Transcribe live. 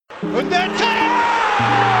And then Roma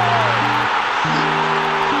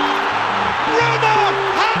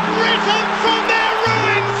have risen from their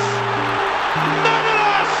ruins.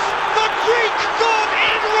 Nonetheless, the Greek god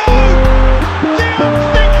in Rome, the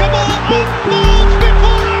unthinkable unfolds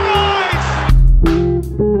before our eyes.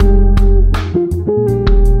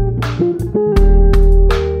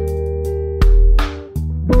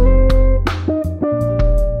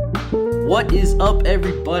 What is up,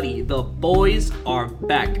 everybody? The boys are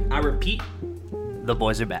back. I repeat, the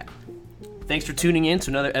boys are back. Thanks for tuning in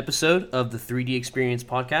to another episode of the 3D Experience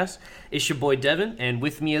podcast. It's your boy Devin, and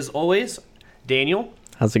with me as always, Daniel.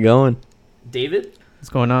 How's it going? David. What's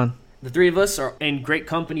going on? The three of us are in great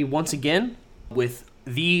company once again with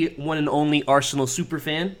the one and only Arsenal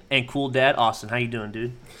superfan and cool dad, Austin. How you doing,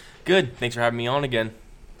 dude? Good. Thanks for having me on again.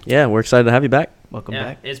 Yeah, we're excited to have you back. Welcome Yeah,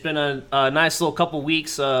 back. it's been a nice little couple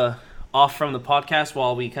weeks off from the podcast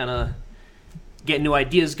while we kind of get new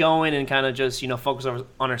ideas going and kind of just, focus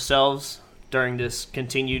on ourselves during this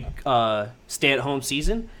continued stay-at-home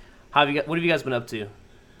season. What have you guys been up to?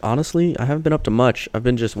 Honestly, I haven't been up to much. I've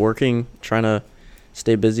been just working, trying to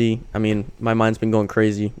stay busy. I mean, my mind's been going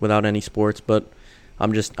crazy without any sports, but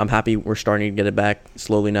I'm happy we're starting to get it back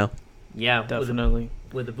slowly now. Yeah, Definitely.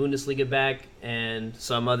 With the Bundesliga back and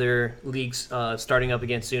some other leagues starting up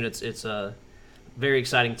again soon, it's very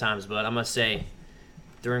exciting times. But I must say,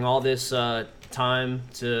 during all this time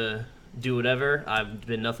to do whatever, I've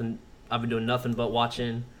been doing nothing but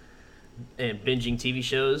watching and binging TV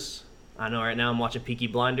shows. I know right now I'm watching Peaky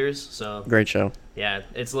Blinders, so Great show. yeah,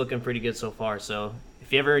 it's looking pretty good so far. So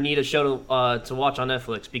if you ever need a show to watch on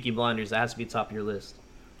Netflix, Peaky Blinders, that has to be top of your list.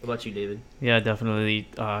 What about you, David? Yeah, definitely.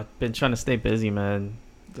 Been trying to stay busy, man.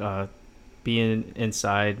 Being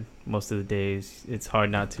inside most of the days, it's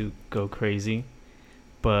hard not to go crazy.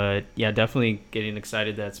 But yeah, definitely getting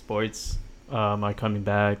excited that sports are coming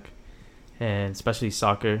back, and especially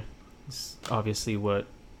soccer is obviously what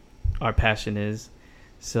our passion is.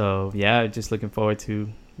 So yeah, just looking forward to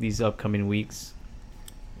these upcoming weeks.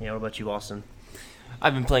 Yeah, what about you, Austin?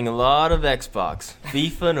 I've been playing a lot of Xbox,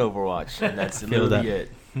 FIFA and Overwatch, and that's literally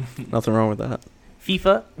it. Nothing wrong with that.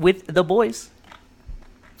 FIFA with the boys.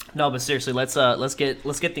 No, but seriously, let's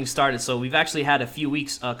get things started. So we've actually had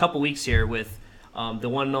a couple weeks here with the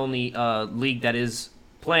one and only league that is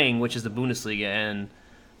playing, which is the Bundesliga, and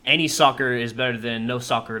any soccer is better than no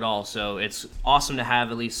soccer at all. So it's awesome to have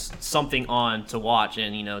at least something on to watch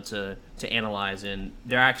and to analyze. And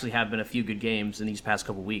there actually have been a few good games in these past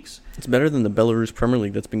couple weeks. It's better than the Belarus Premier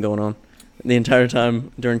League that's been going on the entire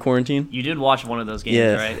time during quarantine. You did watch one of those games,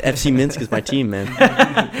 Yeah, right? FC Minsk is my team, man.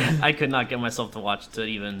 I could not get myself to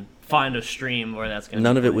even find a stream where that's going to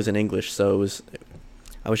None of it was in English, so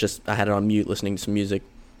I had it on mute listening to some music.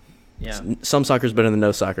 Yeah. Some soccer's better than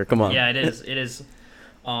no soccer. Come on. Yeah, it is. It is.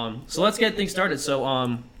 So let's get things started. So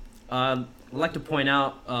I'd like to point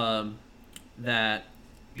out that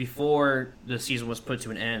before the season was put to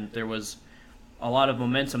an end, there was a lot of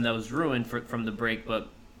momentum that was ruined from the break, but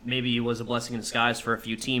maybe it was a blessing in disguise for a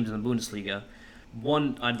few teams in the Bundesliga.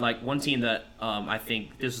 One team that I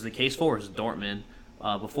think this is the case for is Dortmund.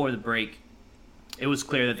 Before the break, it was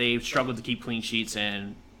clear that they struggled to keep clean sheets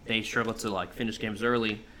and they struggled to finish games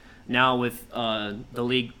early. Now with the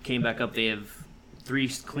league came back up, they have 3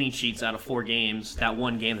 clean sheets out of 4 games. That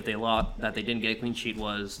one game that they lost, that they didn't get a clean sheet,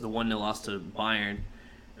 was the 1-0 loss to Bayern.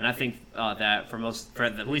 And I think that for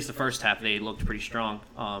at least the first half, they looked pretty strong.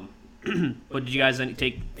 But did you guys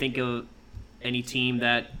think of any team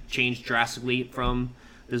that changed drastically from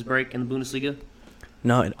this break in the Bundesliga?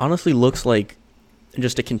 No, it honestly looks like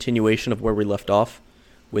just a continuation of where we left off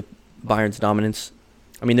with Bayern's dominance.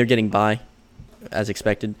 I mean, they're getting by as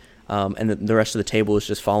expected, and the rest of the table is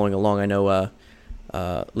just following along. I know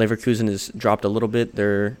Leverkusen has dropped a little bit.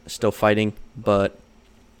 They're still fighting, but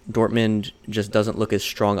Dortmund just doesn't look as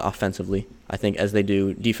strong offensively, I think, as they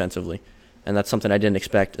do defensively. And that's something I didn't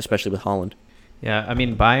expect, especially with Holland. Yeah, I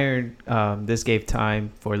mean, Bayern, this gave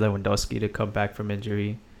time for Lewandowski to come back from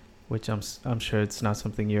injury, which I'm sure it's not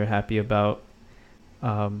something you're happy about,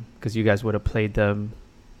 because you guys would have played them.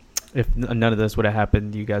 If none of this would have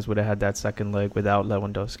happened, you guys would have had that second leg without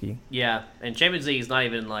Lewandowski. Yeah, and Champions League is not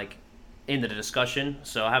even in the discussion,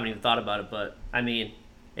 so I haven't even thought about it. But I mean,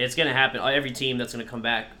 it's going to happen. Every team that's going to come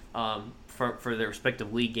back for their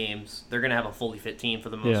respective league games, they're going to have a fully fit team for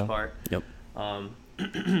the most part. Yep. But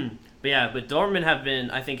Dortmund have been,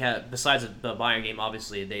 I think, besides the Bayern game,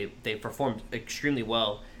 obviously they performed extremely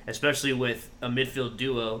well, especially with a midfield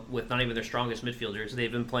duo with not even their strongest midfielders. They've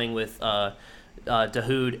been playing with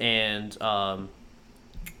Dahoud and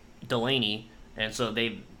Delaney, and so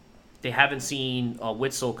they've they haven't seen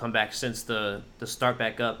Witsel come back since the start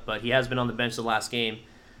back up, but he has been on the bench the last game.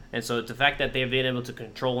 And so the fact that they've been able to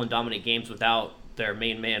control and dominate games without their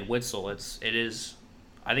main man Witsel,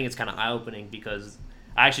 I think it's kind of eye-opening, because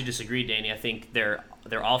I actually disagree, Danny. I think their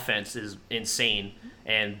offense is insane,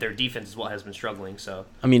 and their defense is what has been struggling. So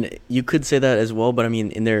I mean, you could say that as well, but I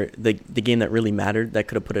mean, in the game that really mattered, that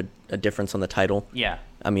could have put a difference on the title. yeah,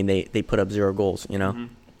 I mean, they put up 0 goals, Mm-hmm.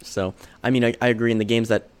 So, I mean, I agree in the games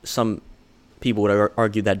that some people would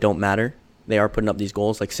argue that don't matter. They are putting up these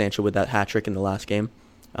goals, like Sancho with that hat-trick in the last game.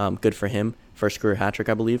 Good for him. First career hat-trick,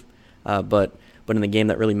 I believe. But in the game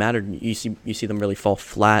that really mattered, you see them really fall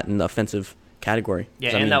flat in the offensive category. yeah,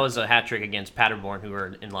 and I mean, that was a hat trick against Paderborn, who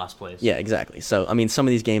were in last place. Yeah, exactly. So, I mean, some of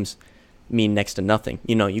these games mean next to nothing.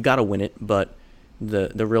 You got to win it, but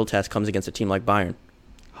the real test comes against a team like Bayern.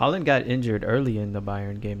 Holland got injured early in the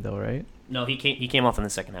Bayern game, though, right? No, he came off in the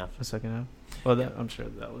second half. The second half. Well, I'm sure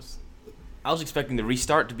that was. I was expecting the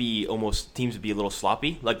restart to be teams to be a little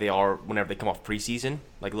sloppy, like they are whenever they come off preseason,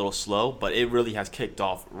 like a little slow. But it really has kicked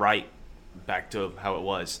off right back to how it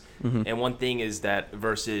was. Mm-hmm. And one thing is that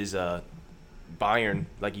versus Bayern,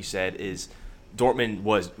 like you said, is Dortmund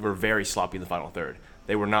were very sloppy in the final third.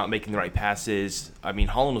 They were not making the right passes. I mean,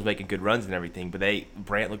 Holland was making good runs and everything, but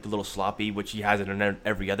Brandt looked a little sloppy, which he hasn't in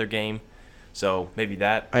every other game. So maybe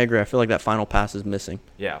that. I agree. I feel like that final pass is missing.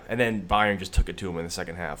 Yeah, and then Bayern just took it to him in the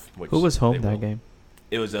second half. Who was home that game?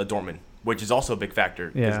 It was Dortmund, which is also a big factor,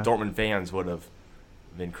 because Yeah. Dortmund fans would have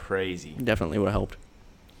been crazy. Definitely would have helped.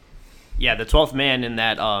 Yeah, the 12th man in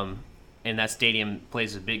that stadium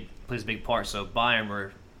plays a big part. So Bayern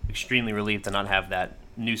were extremely relieved to not have that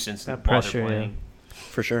nuisance That while they're pressure, playing.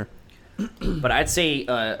 For sure. But I'd say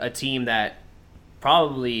a team that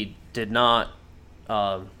probably did not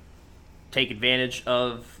take advantage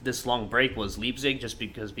of this long break was Leipzig, just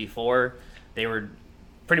because before they were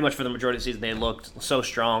pretty much for the majority of the season they looked so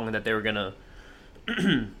strong that they were going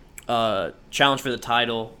to challenge for the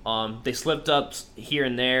title. They slipped up here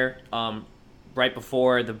and there right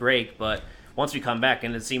before the break, but once we come back,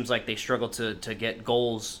 and it seems like they struggle to get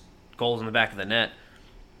goals in the back of the net.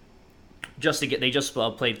 They just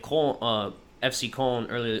played FC Köln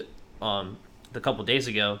earlier a couple days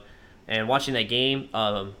ago, and watching that game,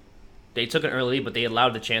 they took an early lead, but they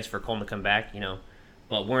allowed the chance for Köln to come back.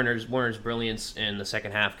 But Werner's brilliance in the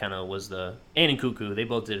second half kind of was and in Cuckoo, they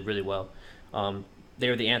both did really well. They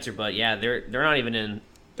were the answer, but yeah, they're not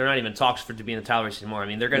even talks to be in the title race anymore. I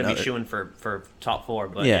mean, they're going to be shooing for top 4,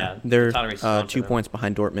 but yeah, they're the title race is on for 2 them. points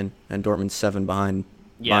behind Dortmund, and Dortmund's 7 behind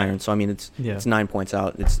Yeah. Bayern. So I mean, it's 9 points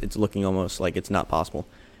out. It's looking almost like it's not possible.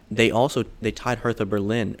 They tied Hertha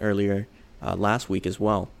Berlin earlier last week as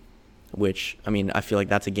well, which I mean, I feel like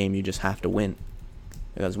that's a game you just have to win,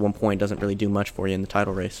 because 1 point doesn't really do much for you in the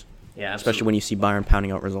title race. Yeah, especially when you see Bayern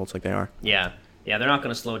pounding out results like they are. Yeah, they're not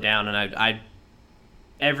going to slow down, and I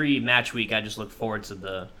every match week I just look forward to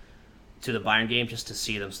the Bayern game just to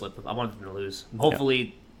see them slip. I want them to lose.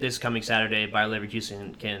 Hopefully, this coming Saturday, Bayer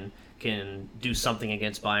Leverkusen can do something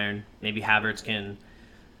against Bayern. Maybe Havertz can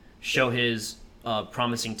show his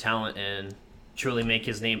promising talent and truly make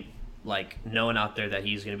his name known out there that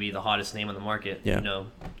he's going to be the hottest name on the market. Yeah.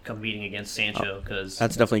 Competing against Sancho, because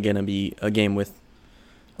That's definitely going to be a game with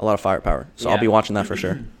a lot of firepower. So Yeah. I'll be watching that for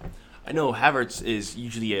sure. I know Havertz is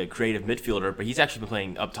usually a creative midfielder, but he's actually been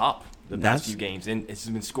playing up top the past few games, and he's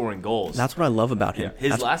been scoring goals. That's what I love about him.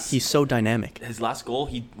 Yeah. He's so dynamic. His last goal,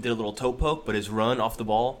 he did a little toe poke, but his run off the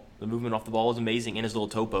ball, the movement off the ball was amazing, and his little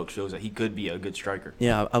toe poke shows that he could be a good striker.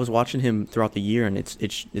 Yeah, I was watching him throughout the year, and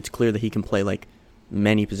it's clear that he can play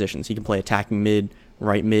many positions. He can play attacking mid,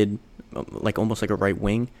 right mid, almost like a right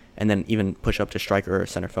wing, and then even push up to striker or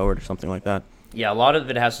center forward or something like that. Yeah, a lot of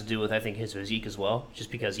it has to do with, I think, his physique as well. Just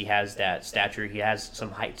because he has that stature, he has some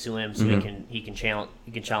height to him, so he can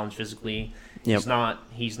challenge physically. Yep.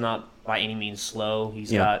 He's not by any means slow. He's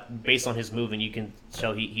got, based on his movement, you can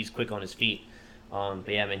tell he's quick on his feet. But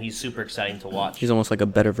yeah, man, he's super exciting to watch. He's almost like a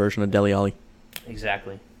better version of Dele Alli.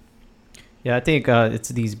 Exactly. Yeah, I think it's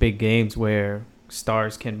these big games where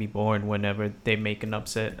stars can be born whenever they make an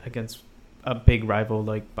upset against a big rival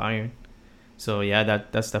like Bayern. So yeah,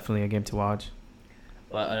 that's definitely a game to watch.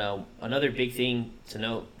 But another big thing to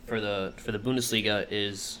note for the Bundesliga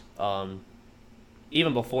is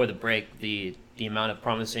even before the break, the amount of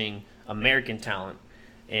promising American talent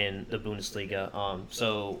in the Bundesliga.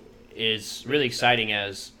 So it's really exciting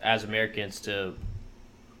as Americans to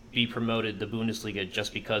be promoted the Bundesliga,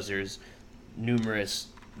 just because there's numerous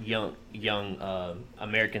young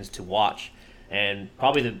Americans to watch. And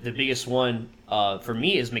probably the biggest one for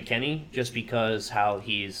me is McKennie, just because how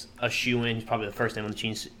he's a shoo-in. He's probably the first name on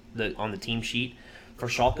the team sheet for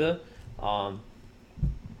Schalke. And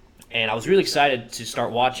I was really excited to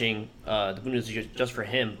start watching the Bundesliga just for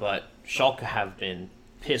him, but Schalke have been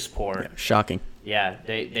piss poor. Yeah, shocking. Yeah,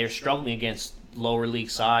 they're struggling against lower league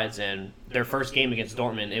sides, and their first game against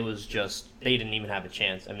Dortmund, it was just they didn't even have a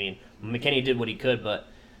chance. I mean, McKennie did what he could, but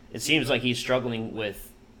it seems like he's struggling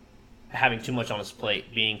with having too much on his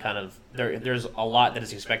plate, being kind of there's a lot that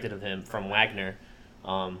is expected of him from Wagner,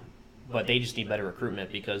 but they just need better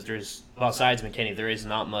recruitment because besides McKennie, there is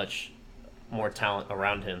not much more talent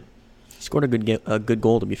around him. He scored a good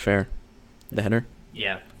goal, to be fair. The header.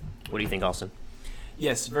 Yeah. What do you think, Austin?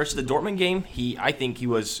 Yes, versus the Dortmund game, I think he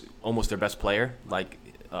was almost their best player. Like,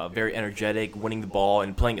 very energetic, winning the ball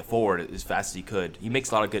and playing it forward as fast as he could. He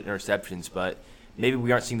makes a lot of good interceptions, but maybe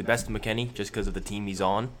we aren't seeing the best of McKennie just because of the team he's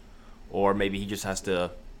on, or maybe he just has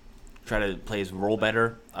to try to play his role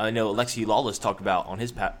better. I know Alexi Lawless talked about on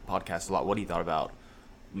his podcast a lot what he thought about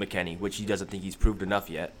McKennie, which he doesn't think he's proved enough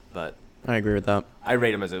yet, but I agree with that. I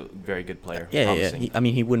rate him as a very good player. Yeah.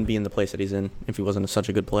 He wouldn't be in the place that he's in if he wasn't such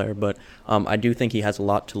a good player. But I do think he has a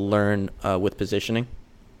lot to learn with positioning.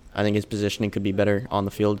 I think his positioning could be better on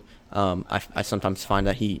the field. I sometimes find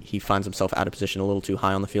that he finds himself out of position a little too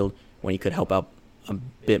high on the field when he could help out a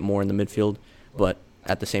bit more in the midfield. But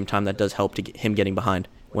at the same time, that does help to get him getting behind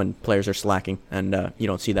when players are slacking, and you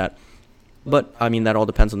don't see that. But, I mean, that all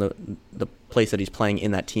depends on the place that he's playing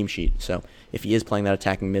in that team sheet. So if he is playing that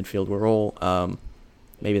attacking midfield role,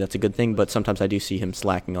 maybe that's a good thing. But sometimes I do see him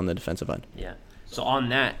slacking on the defensive end. Yeah. So on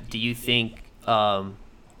that, do you think I'll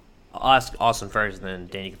ask Austin first, and then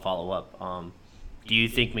Danny can follow up. Do you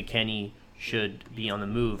think McKennie should be on the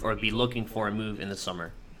move or be looking for a move in the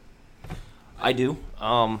summer? I do.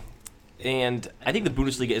 And I think the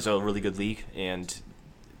Bundesliga is a really good league, and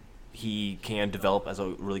he can develop as a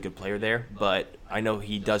really good player there. But I know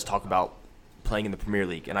he does talk about playing in the Premier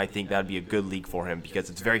League, and I think that would be a good league for him because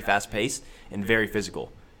it's very fast-paced and very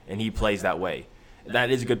physical, and he plays that way.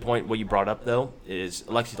 That is a good point. What you brought up, though, is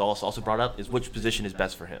Alexi Lawless also brought up, is which position is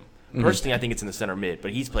best for him. Mm-hmm. Personally, I think it's in the center mid,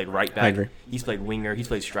 but he's played right back. I agree. He's played winger. He's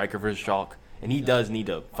played striker versus Schalke, and he does need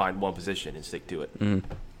to find one position and stick to it. Mm-hmm.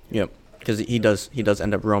 Yep, because he does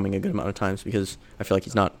end up roaming a good amount of times because I feel like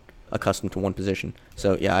he's not accustomed to one position.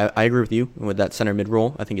 So, yeah, I agree with you. With that center mid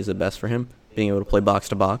role, I think is the best for him, being able to play box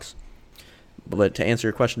to box. But to answer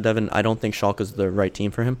your question, Devin, I don't think Schalke is the right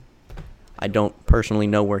team for him. I don't personally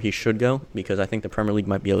know where he should go because I think the Premier League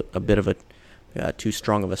might be a bit of a too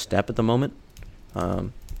strong of a step at the moment,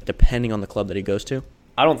 depending on the club that he goes to.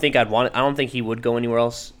 I don't think he would go anywhere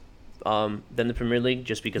else than the Premier League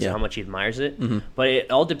just because of how much he admires it. Mm-hmm. But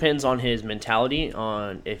it all depends on his mentality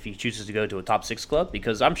on if he chooses to go to a top 6 club,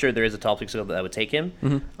 because I'm sure there is a top 6 club that would take him.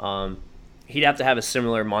 Mm-hmm. He'd have to have a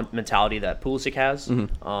similar mentality that Pulisic has.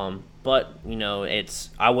 Mm-hmm. But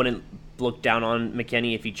I wouldn't look down on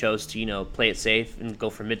McKennie if he chose to play it safe and go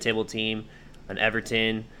for a mid-table team, an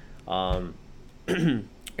Everton, or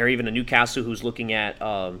even a Newcastle who's looking at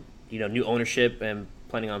new ownership and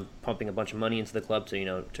planning on pumping a bunch of money into the club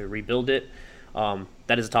to rebuild it.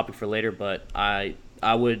 That is a topic for later, but I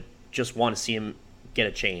would just want to see him get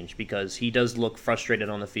a change because he does look frustrated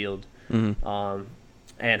on the field. Mm-hmm.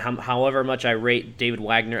 And however much I rate David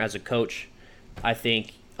Wagner as a coach, I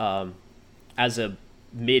think as a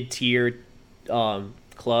mid-tier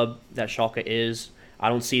club that Schalke is, I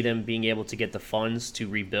don't see them being able to get the funds to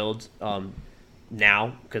rebuild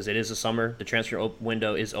now because it is the summer. The transfer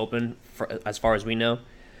window is open as far as we know.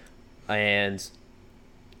 And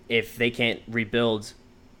if they can't rebuild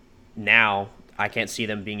now, I can't see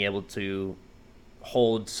them being able to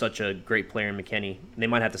hold such a great player in McKennie. They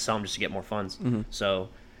might have to sell him just to get more funds. Mm-hmm. So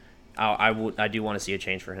I do want to see a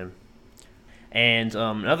change for him. And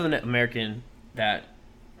another American that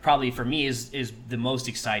probably for me is the most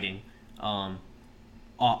exciting on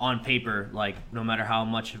paper, like no matter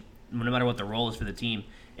what the role is for the team,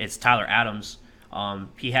 it's Tyler Adams.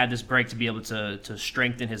 He had this break to be able to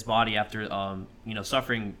strengthen his body after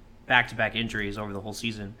suffering back-to-back injuries over the whole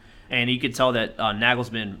season, and you could tell that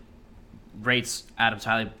Nagelsmann rates Adams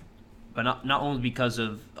highly, but not only because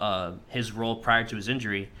of his role prior to his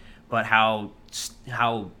injury, but how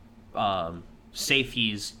safe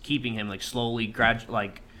he's keeping him, like slowly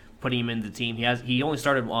putting him in the team. He only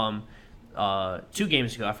started 2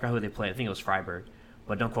 games ago. I forgot who they played. I think it was Freiburg,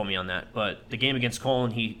 but don't quote me on that. But the game against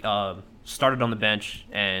Cologne, he started on the bench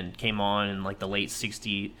and came on in like the late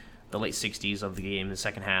 60s of the game in the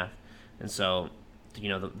second half. And so,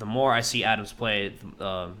 the more I see Adams play,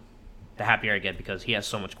 the happier I get because he has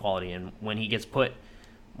so much quality. And when he gets placed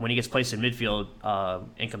in midfield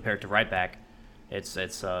and compared to right back, it's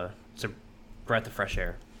a breath of fresh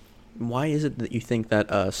air. Why is it that you think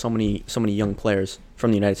that so many young players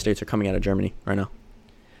from the United States are coming out of Germany right now?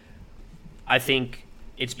 I think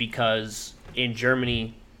it's because in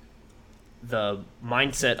Germany, the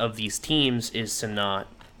mindset of these teams is to not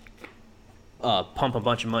pump a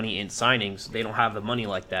bunch of money in signings. They don't have the money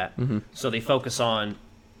like that, so they focus on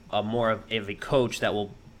more of a coach that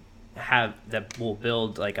will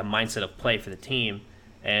build like a mindset of play for the team,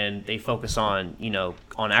 and they focus on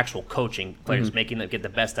actual coaching players, making them get the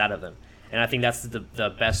best out of them. And I think that's the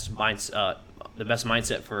best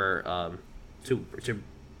mindset for to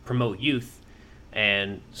promote youth.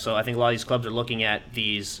 And so I think a lot of these clubs are looking at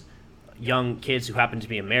these young kids who happen to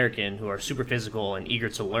be American, who are super physical and eager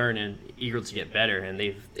to learn and eager to get better, and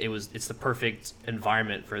it's the perfect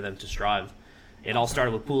environment for them to strive. It all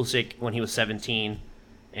started with Pulisic when he was 17,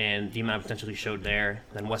 and the amount of potential he showed there.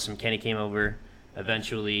 Then Weston McKennie came over.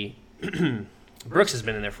 Eventually, Brooks has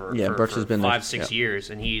been in there for 5-6 years,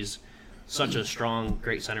 and he's such a strong,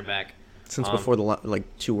 great center back. Since before the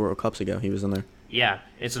 2 World Cups ago, he was in there. Yeah,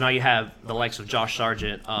 and so now you have the likes of Josh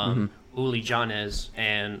Sargent, Uli Janez,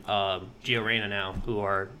 and Gio Reyna now, who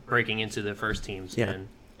are breaking into the first teams. Yeah. And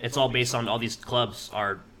it's all based on all these clubs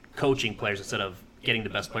are coaching players instead of getting the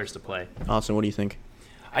best players to play. Austin, what do you think?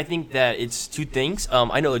 I think that it's two things.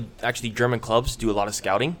 I know actually German clubs do a lot of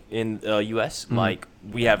scouting in the U.S. Like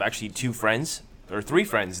we have actually 3 friends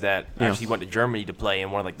that actually went to Germany to play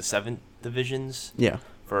in one of the 7th divisions. Yeah.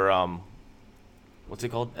 For what's it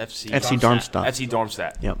called? FC Darmstadt. FC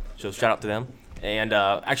Darmstadt. Yep. So shout out to them. And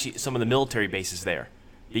actually some of the military bases there,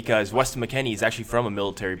 because Weston McKennie is actually from a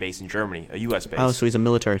military base in Germany, a U.S. base. Oh, so he's a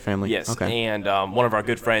military family. Yes. Okay. And one of our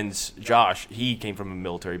good friends, Josh, he came from a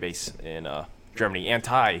military base in Germany, and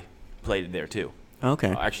Ty played there too. Okay.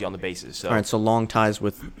 Actually on the bases. So. All right, so long ties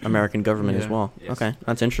with American government as well. Yes. Okay,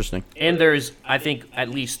 that's interesting. And there's, I think, at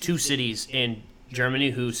least 2 cities in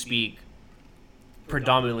Germany who speak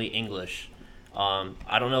predominantly English.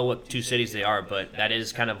 I don't know what 2 cities they are, but that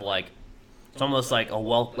is kind of like, it's almost like a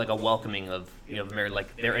welcoming of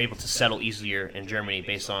like they're able to settle easier in Germany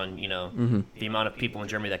based on the amount of people in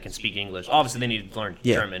Germany that can speak English. Obviously, they need to learn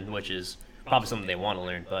German, which is probably something they want to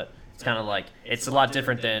learn, but it's kind of like it's a lot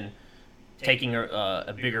different than taking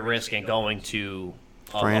a bigger risk and going to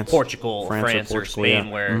Portugal, France, or Spain,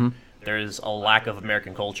 where there's a lack of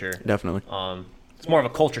American culture. Definitely. It's more of a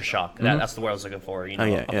culture shock. That's the word I was looking for.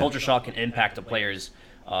 Culture shock can impact a player's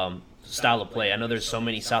style of play. I know there's so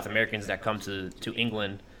many South Americans that come to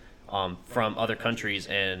England from other countries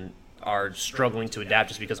and are struggling to adapt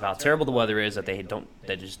just because of how terrible the weather is that they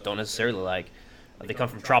just don't necessarily like. They come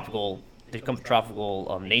from tropical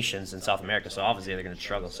nations in South America, so obviously they're going to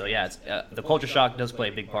struggle. So yeah, it's, the culture shock does play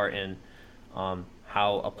a big part in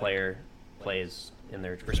how a player plays in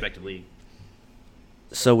their respective league.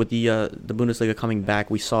 So with the Bundesliga coming back,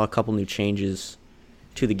 we saw a couple new changes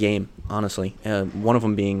to the game, honestly. One of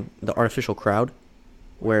them being the artificial crowd,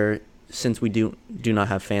 where since we do not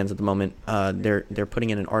have fans at the moment, they're putting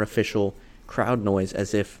in an artificial crowd noise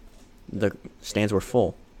as if the stands were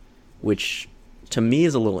full, which to me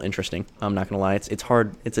is a little interesting. I'm not gonna lie, it's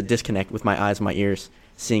hard. It's a disconnect with my eyes and my ears,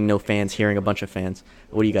 seeing no fans, hearing a bunch of fans.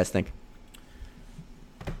 What do you guys think?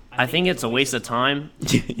 I think it's a waste of time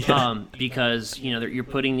because you're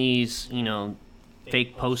putting these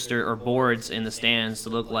fake poster or boards in the stands to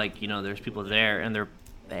look like there's people there, and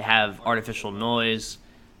they have artificial noise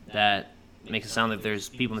that makes it sound like there's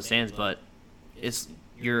people in the stands, but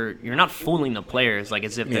you're not fooling the players like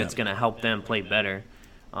as if it's going to help them play better.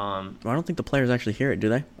 I don't think the players actually hear it, do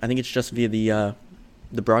they? I think it's just via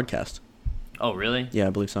the broadcast. Oh, really? Yeah, I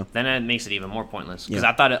believe so. Then that makes it even more pointless because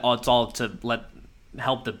I thought it's all to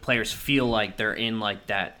help the players feel like they're in like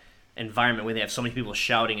that environment where they have so many people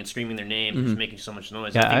shouting and screaming their name and just making so much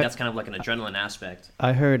noise. I think that's kind of like an adrenaline aspect.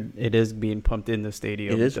 I heard it is being pumped in the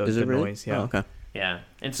stadium. It is? Is it really? Noise, yeah. Oh, okay. Yeah,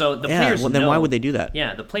 and so the players then why would they do that?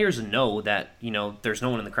 Yeah, the players know that there's no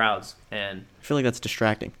one in the crowds, and I feel like that's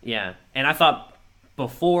distracting. Yeah, and I thought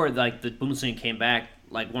before the Bundesliga came back,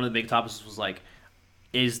 one of the big topics was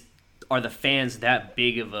are the fans that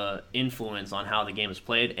big of a influence on how the game is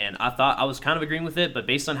played? And I thought I was kind of agreeing with it, but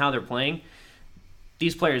based on how they're playing,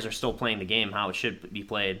 these players are still playing the game how it should be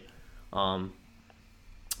played.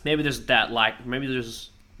 Maybe there's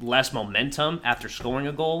less momentum after scoring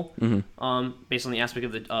a goal, based on the aspect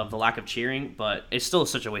of the lack of cheering, but it's still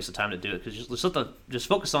such a waste of time to do it because just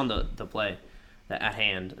focus on the play at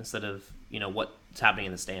hand instead of what's happening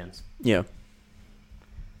in the stands. Yeah.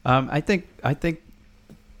 I think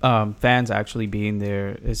fans actually being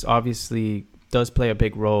there is obviously does play a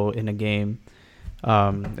big role in a game,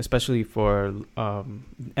 especially for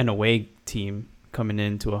an away team coming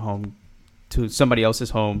into a home to somebody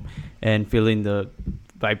else's home and feeling the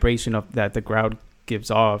vibration of that the crowd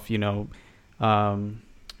gives off,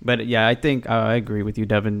 But yeah, I think I agree with you,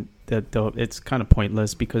 Devin, that it's kind of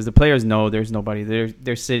pointless because the players know there's nobody.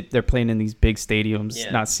 They're playing in these big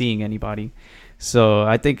stadiums, not seeing anybody. So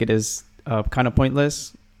I think it is kind of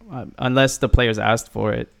pointless unless the players asked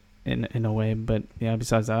for it in a way. But yeah,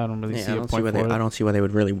 besides that, I don't really see a point for it. I don't see why they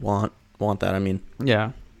would really want that. I mean,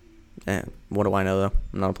 yeah. What do I know though?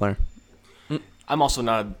 I'm not a player. I'm also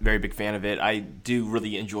not a very big fan of it. I do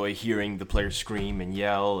really enjoy hearing the players scream and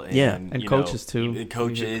yell. And coaches too. And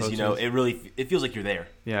coaches, it feels like you're there.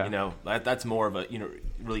 Yeah. That's more of a,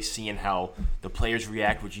 really seeing how the players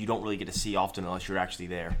react, which you don't really get to see often unless you're actually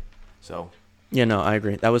there. So. Yeah, no, I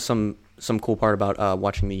agree. That was some cool part about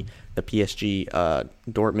watching the PSG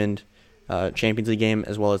Dortmund Champions League game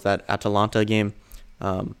as well as that Atalanta game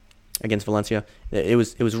against Valencia. It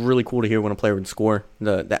was really cool to hear when a player would score,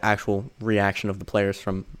 the actual reaction of the players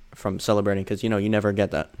from celebrating, because you never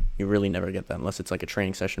get that. You really never get that unless it's like a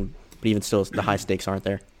training session. But even still, the high stakes aren't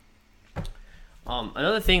there.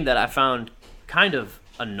 Another thing that I found kind of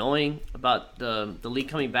annoying about the league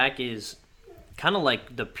coming back is kind of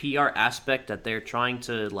like the PR aspect that they're trying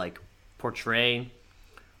to like portray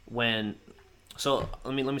when. So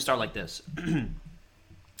let me start like this.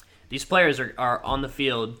 These players are on the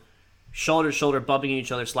field, shoulder to shoulder, bumping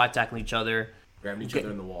each other, slide tackling each other, grabbing each other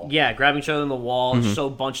in the wall. Yeah, grabbing each other in the wall, so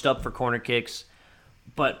bunched up for corner kicks.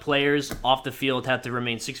 But players off the field have to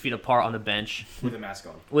remain 6 feet apart on the bench with a mask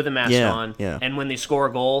on. On. Yeah. And when they score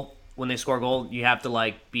a goal, you have to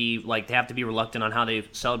they have to be reluctant on how they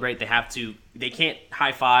celebrate. They can't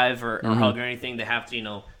high five or hug or anything. They have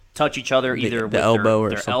to touch each other either with elbow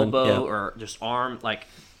their something. elbow or just arm, kind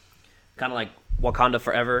of like Wakanda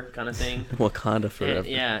forever kind of thing. Wakanda forever.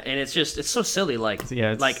 And it's so silly. You pointless.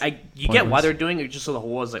 Get why they're doing it, just so the whole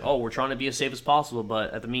was like, oh, we're trying to be as safe as possible,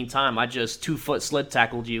 but at the meantime, I just 2-foot slid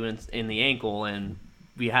tackled you in the ankle, and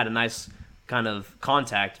we had a nice kind of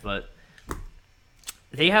contact, but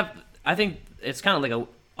I think it's kind of like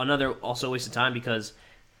another also waste of time because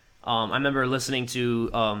I remember listening to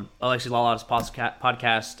Alexi Lala's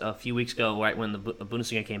podcast a few weeks ago, right when the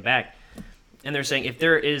Bundesliga came back. And they're saying if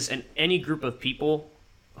there is any group of people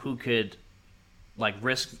who could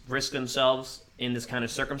risk themselves in this kind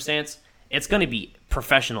of circumstance, it's going to be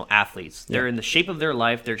professional athletes. They're in the shape of their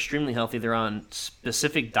life. They're extremely healthy. They're on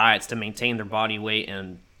specific diets to maintain their body weight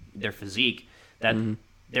and their physique that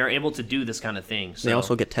they're able to do this kind of thing. So, they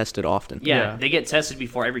also get tested often. Yeah, they get tested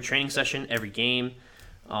before every training session, every game.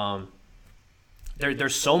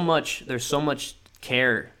 There's so much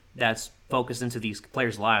care that's focused into these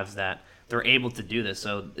players' lives that they're able to do this.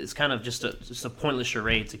 So it's kind of just a pointless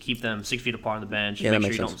charade to keep them 6 feet apart on the bench. Make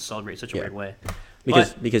sure you don't celebrate such a weird way.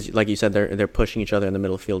 Because like you said, they're pushing each other in the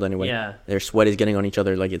middle of the field anyway. Yeah. Their sweat is getting on each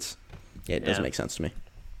other. It doesn't make sense to me.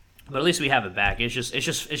 But at least we have it back. It's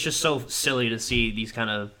just so silly to see these kind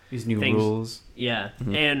of these new things. rules. Yeah.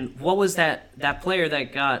 And what was that player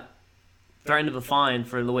that got threatened with a fine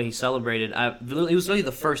for the way he celebrated? It was really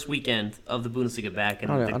the first weekend of the Bundesliga back, and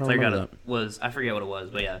the player I forget what it was,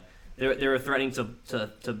 but yeah. They were threatening to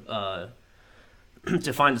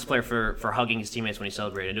fine this player for hugging his teammates when he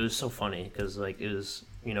celebrated. It was so funny because it was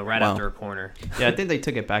right after a corner. Yeah, I think they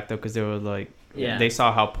took it back though because they were they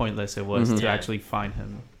saw how pointless it was to actually fine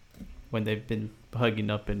him when they've been hugging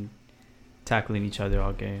up and tackling each other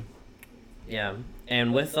all game. Yeah,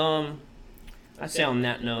 and with I'd say on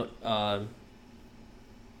that note, now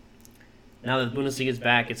that the Bundesliga is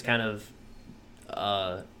back, it's kind of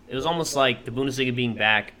it was almost like the Bundesliga being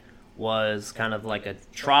back was kind of like a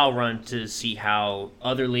trial run to see how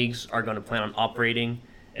other leagues are going to plan on operating.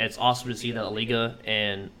 And it's awesome to see that Liga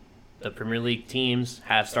and the Premier League teams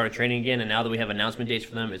have started training again, and now that we have announcement dates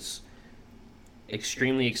for them, it's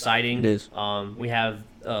extremely exciting. It is. We have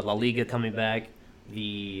La Liga coming back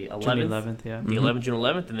the 11th. June 11th, yeah. The 11th, June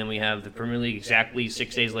 11th, and then we have the Premier League exactly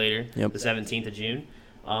 6 days later, the 17th of June.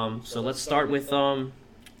 So let's start with the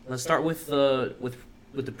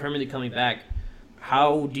Premier League coming back.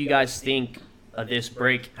 How do you guys think this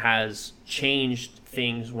break has changed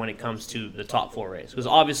things when it comes to the top four race? Because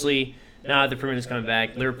obviously now the Premier League's coming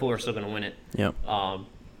back, Liverpool are still going to win it. Yeah.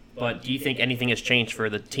 But do you think anything has changed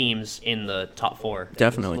for the teams in the top four?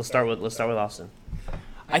 Definitely. Let's start with Austin.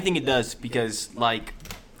 I think it does because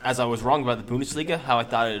as I was wrong about the Bundesliga, how I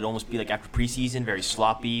thought it'd almost be like after preseason, very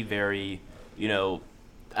sloppy, very out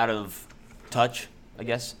of touch, I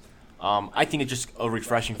guess. I think it's just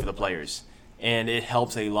refreshing for the players. And it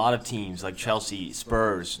helps a lot of teams like Chelsea,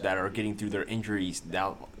 Spurs that are getting through their injuries.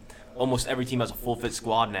 Now, almost every team has a full fit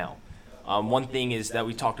squad now. One thing is that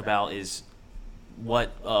we talked about is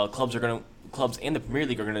what clubs and the Premier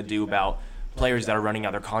League are going to do about players that are running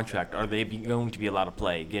out their contract. Are they going to be allowed to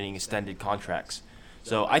play, getting extended contracts?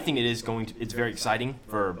 So I think it's very exciting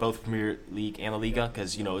for both Premier League and the Liga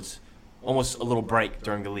because it's almost a little break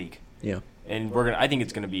during the league. Yeah. And I think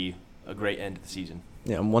it's going to be a great end to the season.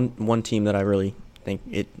 Yeah, and one team that I really think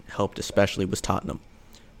it helped especially was Tottenham.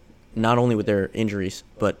 Not only with their injuries,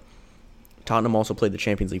 but Tottenham also played the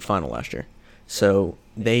Champions League final last year. So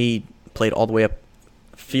they played all the way up,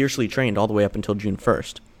 fiercely trained all the way up until June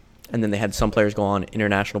 1st. And then they had some players go on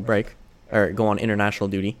international break, or go on international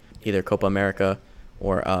duty, either Copa America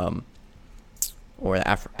or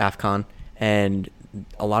AFCON. And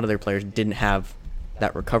a lot of their players didn't have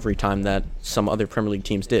that recovery time that some other Premier League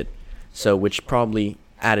teams did. So which probably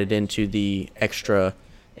added into the extra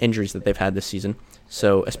injuries that they've had this season.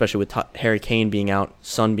 So especially with Harry Kane being out,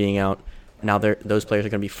 Son being out, now those players are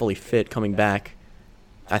going to be fully fit coming back.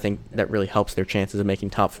 I think that really helps their chances of making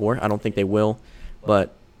top 4. I don't think they will,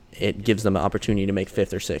 but it gives them an opportunity to make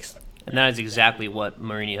 5th or 6th. And that is exactly what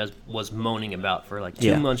Mourinho was moaning about for like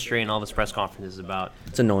 2 months straight in all of his press conferences about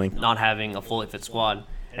it's annoying not having a fully fit squad.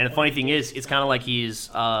 And the funny thing is, it's kind of like he's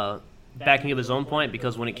backing up his own point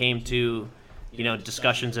because when it came to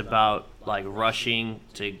discussions about like rushing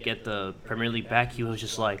to get the Premier League back, he was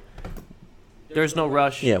just like, "There's no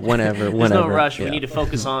rush. Yeah, whenever. There's no rush. Yeah. We need to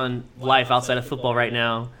focus on life outside of football right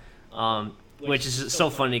now." Which is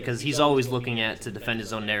so funny because he's always looking to defend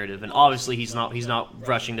his own narrative, and obviously he's not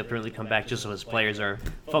rushing to really come back just so his players are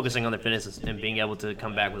focusing on their fitness and being able to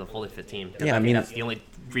come back with a fully fit team. Yeah, I mean that's the only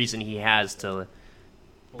reason he has to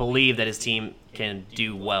believe that his team can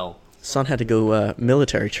do well. Son had to go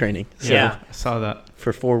military training. So yeah, I saw that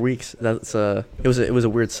for 4 weeks. That's it was a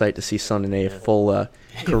weird sight to see Son in a full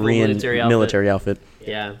Korean military outfit.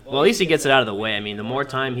 Yeah, well at least he gets it out of the way. I mean, the more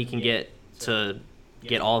time he can get to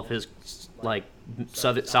get all of his like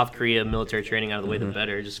South Korea military training out of the way, the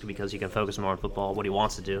better, just because he can focus more on football, what he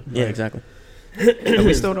wants to do. Yeah, exactly. And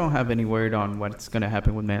we still don't have any word on what's going to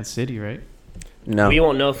happen with Man City, right? No. We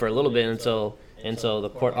won't know for a little bit until the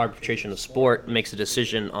Court Arbitration of Sport makes a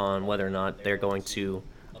decision on whether or not they're going to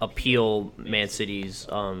appeal Man City's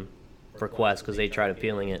request because they tried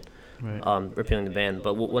appealing it, repealing the ban.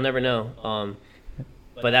 But we'll never know.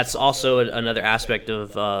 But that's also another aspect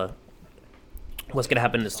of what's going to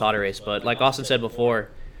happen in this title race. But like Austin said before,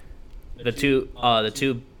 the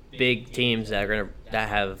two big teams that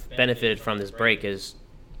have benefited from this break is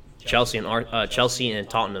Chelsea and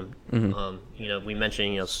Tottenham. Mm-hmm. We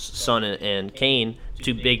mentioned Son and Kane,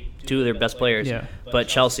 two of their best players. Yeah. But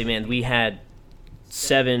Chelsea, man, we had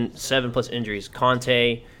seven plus injuries.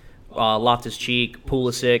 Conte, Loftus-Cheek,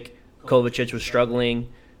 Pulisic, Kovacic was struggling.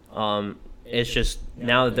 It's just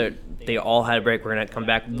now that they all had a break, we're going to come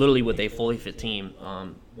back literally with a fully fit team.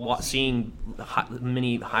 Seeing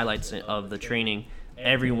many highlights of the training,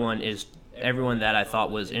 everyone that I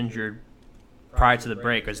thought was injured prior to the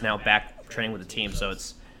break is now back training with the team. So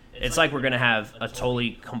it's like we're going to have a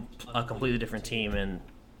completely different team. And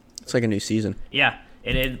it's like a new season. Yeah,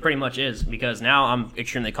 it pretty much is, because now I'm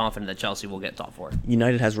extremely confident that Chelsea will get top 4.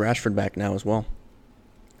 United has Rashford back now as well.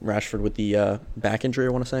 Rashford with the back injury, I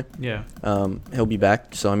want to say. Yeah. He'll be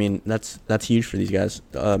back. So, I mean, that's huge for these guys.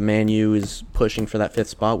 Man U is pushing for that 5th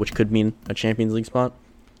spot, which could mean a Champions League spot.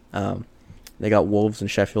 They got Wolves and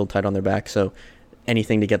Sheffield tight on their back, so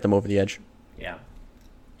anything to get them over the edge. Yeah.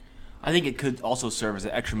 I think it could also serve as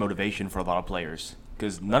an extra motivation for a lot of players,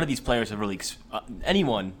 because none of these players have really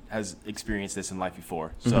anyone has experienced this in life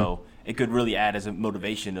before. So it could really add as a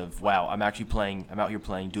motivation of, wow, I'm out here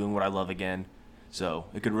playing, doing what I love again. So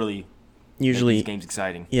it could really make these games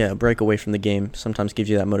exciting. Yeah, a break away from the game sometimes gives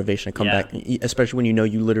you that motivation to come back, especially when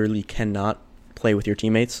you literally cannot play with your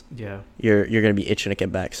teammates. Yeah. You're going to be itching to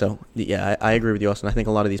get back. So, yeah, I agree with you, Austin. I think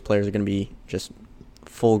a lot of these players are going to be just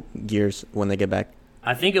full gears when they get back.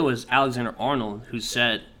 I think it was Alexander-Arnold who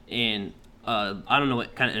said in, I don't know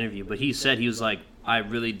what kind of interview, but he said, he was like, I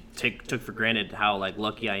really took for granted how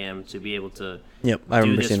lucky I am to be able to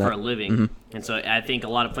do this for a living. Mm-hmm. And so I think a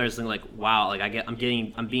lot of players think wow, I'm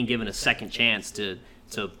being given a second chance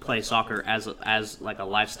to play soccer as a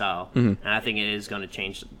lifestyle. And I think it is going to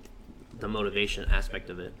change the motivation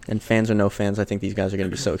aspect of it. And fans or no fans, I think these guys are going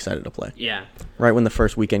to be so excited to play. Yeah. Right when the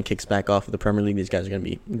first weekend kicks back off of the Premier League, these guys are going to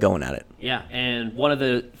be going at it. Yeah, and one of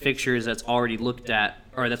the fixtures that's already looked at,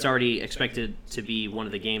 or that's already expected to be one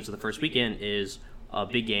of the games of the first weekend, is a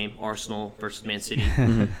big game, Arsenal versus Man City.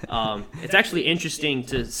 It's actually interesting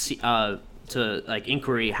to see,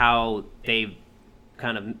 inquiry how they've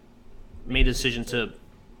kind of made the decision to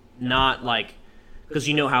not because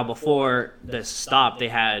how before the stop they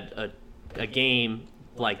had a game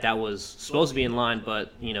like that was supposed to be in line,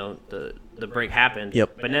 but the break happened.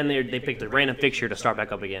 Yep. But then they picked a random fixture to start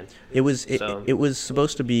back up again. It was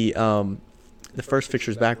supposed to be the first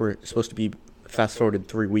fixtures back were supposed to be fast forwarded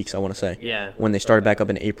 3 weeks, I want to say. Yeah. When they started back up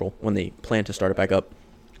in April, when they planned to start it back up.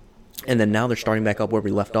 And then now they're starting back up where we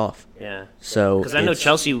left off. Yeah. So because I know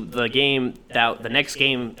Chelsea, the next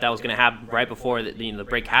game that was going to happen right before the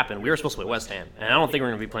break happened, we were supposed to play West Ham, and I don't think we're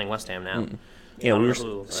going to be playing West Ham now. Yeah,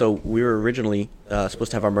 we were originally supposed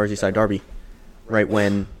to have our Merseyside derby, right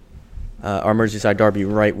when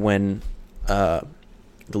the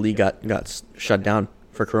league got shut down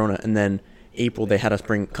for Corona, and then April they had us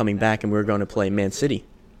coming back, and we were going to play Man City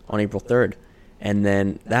on April 3rd. And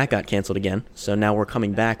then that got canceled again. So now we're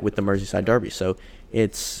coming back with the Merseyside derby. So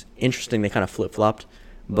it's interesting they kind of flip-flopped.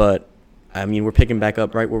 But, I mean, we're picking back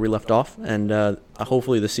up right where we left off. And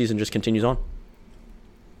hopefully the season just continues on.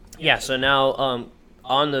 Yeah, so now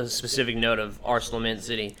on the specific note of Arsenal Man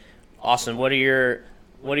City, Austin, what are your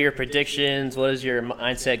predictions? What is your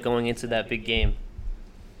mindset going into that big game?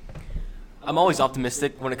 I'm always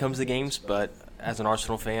optimistic when it comes to games, but as an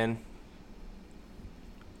Arsenal fan,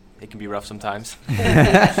 it can be rough sometimes.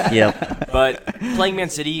 Yep. But playing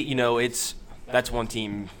Man City, that's one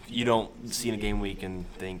team you don't see in a game week and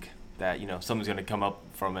think that, something's going to come up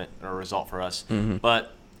from it or a result for us. Mm-hmm.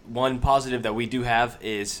 But one positive that we do have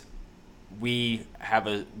is we have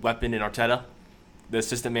a weapon in Arteta, the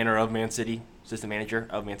assistant manager of Man City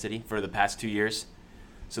for the past 2 years.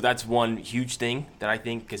 So that's one huge thing that I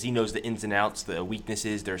think, because he knows the ins and outs, the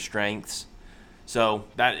weaknesses, their strengths. So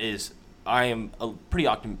I am pretty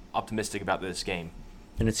optimistic about this game.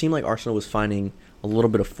 And it seemed like Arsenal was finding a little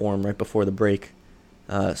bit of form right before the break.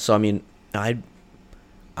 So, I mean, I'd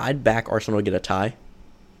back Arsenal to get a tie.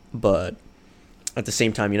 But at the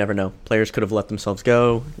same time, you never know. Players could have let themselves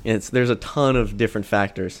go. There's a ton of different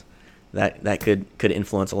factors that could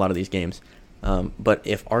influence a lot of these games. But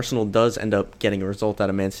if Arsenal does end up getting a result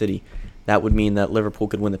out of Man City, that would mean that Liverpool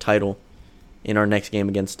could win the title in our next game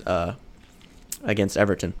against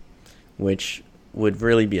Everton, which would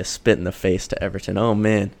really be a spit in the face to Everton. Oh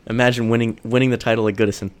man, imagine winning the title at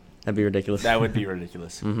Goodison. That'd be ridiculous. That would be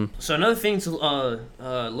ridiculous. Mm-hmm. So another thing to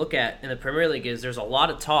look at in the Premier League is there's a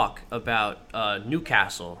lot of talk about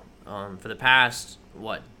Newcastle for the past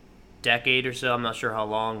decade or so. I'm not sure how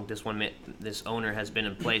long this owner has been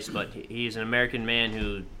in place, but he's an American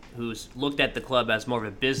man who's looked at the club as more of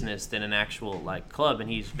a business than an actual club,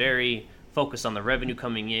 and he's very focused on the revenue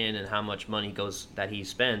coming in and how much money that he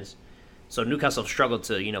spends. So Newcastle struggled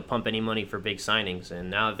to pump any money for big signings, and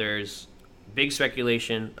now there's big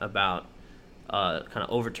speculation about kind of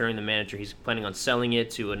overturning the manager. He's planning on selling it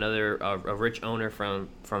to a rich owner from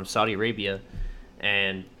Saudi Arabia,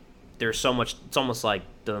 and there's so much. It's almost like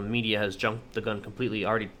the media has jumped the gun completely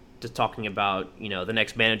already, just talking about the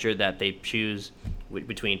next manager that they choose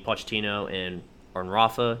between Pochettino and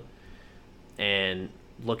Rafa, and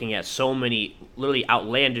looking at so many literally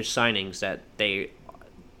outlandish signings that they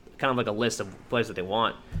kind of like a list of players that they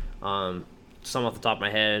want. Some off the top of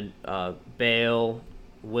my head, Bale,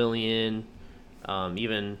 Willian,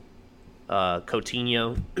 even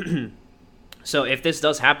Coutinho. So if this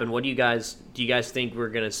does happen, do you guys think we're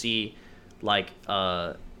gonna see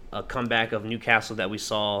a comeback of Newcastle that we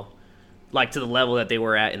saw to the level that they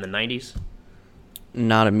were at in the 90s?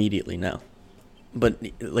 Not immediately, no. But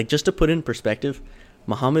just to put in perspective,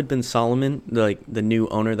 Mohammed bin Salman, the new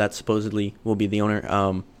owner that supposedly will be the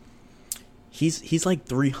owner, he's like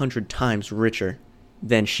 300 times richer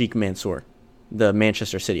than Sheikh Mansour, the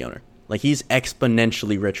Manchester City owner. He's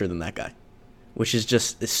exponentially richer than that guy, which is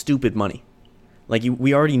just stupid money.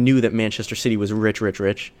 We already knew that Manchester City was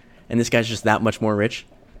rich, and this guy's just that much more rich.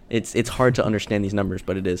 It's hard to understand these numbers,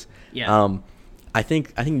 but it is. Yeah. I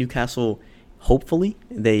think Newcastle, hopefully,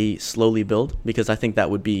 they slowly build, because I think that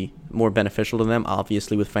would be more beneficial to them.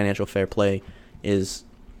 Obviously, with financial fair play is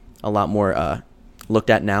a lot more looked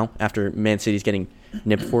at now after Man City's getting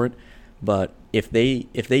nipped for it. But if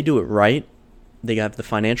they do it right, they have the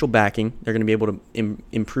financial backing. They're going to be able to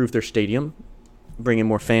improve their stadium, bring in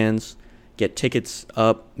more fans, get tickets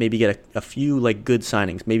up, maybe get a few good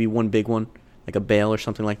signings, maybe one big one, like a Bale or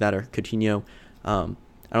something like that, or Coutinho. I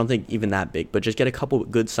don't think even that big, but just get a couple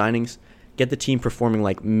good signings, get the team performing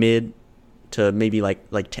mid to maybe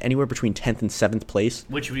to anywhere between 10th and 7th place.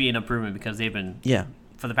 Which would be an improvement, because they've been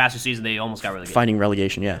for the past 2 seasons they almost got relegated. Fighting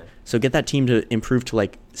relegation, yeah. So get that team to improve to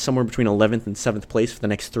somewhere between 11th and 7th place for the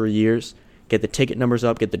next 3 years. Get the ticket numbers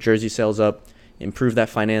up, get the jersey sales up, improve that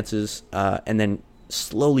finances, and then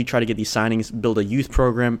slowly try to get these signings, build a youth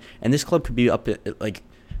program, and this club could be up at,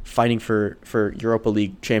 fighting for Europa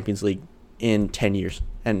League, Champions League in 10 years.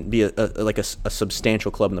 and be a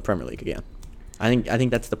substantial club in the Premier League again. I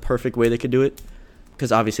think that's the perfect way they could do it,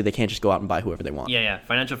 because obviously they can't just go out and buy whoever they want. Yeah.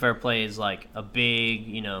 Financial fair play is like a big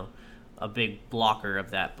blocker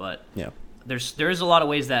of that. But Yeah. there's a lot of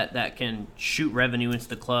ways that can shoot revenue into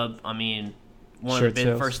the club. I mean, one Shirt of the big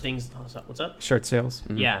sales. first things. What's up? Shirt sales.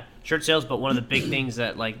 Mm-hmm. Yeah, shirt sales. But one of the big things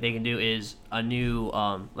that like they can do is a new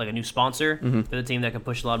sponsor Mm-hmm. for the team that can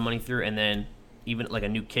push a lot of money through, and then even like a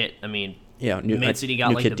new kit. I mean, Yeah, Man City got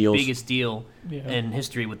new like kit the deals. biggest deal in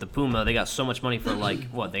history with the Puma. They got so much money for like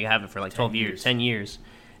what they have it for like 12 years, 10 years,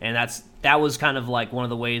 and that was kind of like one of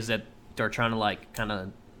the ways that they're trying to like kind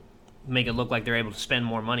of make it look like they're able to spend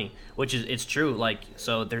more money, which is it's true. Like,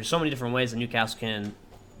 so there's so many different ways that Newcastle can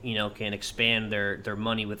expand their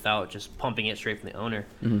money without just pumping it straight from the owner.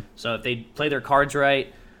 Mm-hmm. So if they play their cards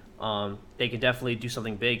right, they could definitely do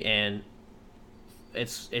something big. And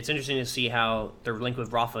it's interesting to see how they're linked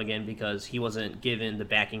with Rafa again, because he wasn't given the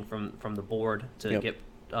backing from the board to Yep. get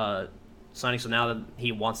signing. So now that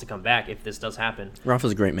he wants to come back, if this does happen,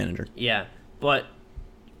 Rafa's a great manager. yeah. But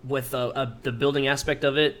with the building aspect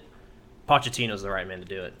of it, Pochettino's the right man to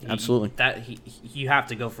do it. Absolutely. You have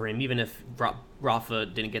to go for him, even if Rafa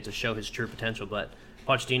didn't get to show his true potential. But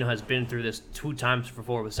Pochettino has been through this 2 times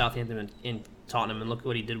before with Southampton and in Tottenham, and look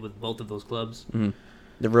what he did with both of those clubs. Mm-hmm.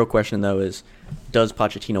 The real question, though, is does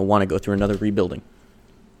Pochettino want to go through another rebuilding?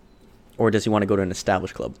 Or does he want to go to an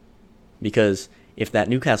established club? Because if that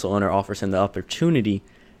Newcastle owner offers him the opportunity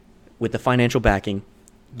with the financial backing,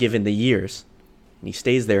 given the years, and he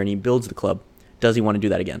stays there and he builds the club, does he want to do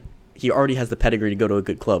that again? He already has the pedigree to go to a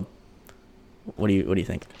good club. What do you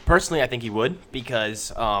think? Personally, I think he would,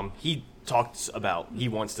 because he talks about he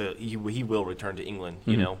will return to England,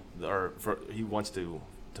 he wants to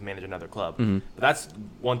manage another club. Mm-hmm. But that's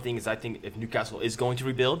one thing is I think if Newcastle is going to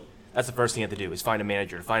rebuild, that's the first thing you have to do is find a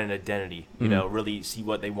manager, find an identity, really see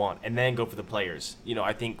what they want, and then go for the players.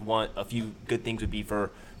 I think a few good things would be for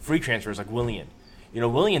free transfers like Willian.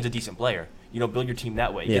 Willian's a decent player. Build your team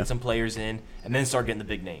that way. Yeah. Get some players in, and then start getting the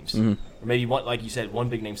big names. Mm-hmm. Or maybe one, like you said, one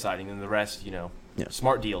big name signing, and the rest,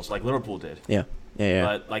 smart deals like Liverpool did. Yeah.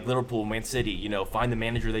 But like Liverpool, Man City, find the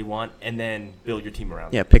manager they want, and then build your team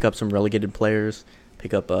around. Yeah, pick up some relegated players.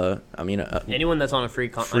 Pick up Anyone that's on a free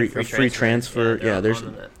transfer. Yeah,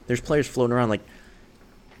 there's players floating around like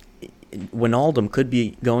Wijnaldum could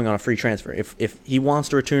be going on a free transfer. If he wants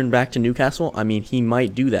to return back to Newcastle, I mean, he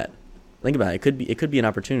might do that. Think about it. It could be an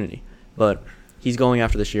opportunity. But he's going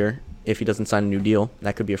after this year. If he doesn't sign a new deal,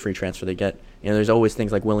 that could be a free transfer they get. There's always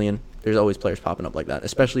things like Willian. There's always players popping up like that,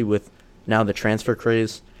 especially with now the transfer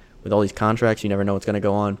craze. With all these contracts, you never know what's going to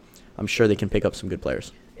go on. I'm sure they can pick up some good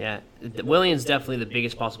players. Yeah, Willian's definitely the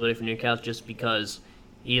biggest possibility for Newcastle, just because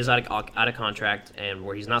he is out of contract, and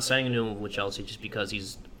where he's not signing a new one with Chelsea just because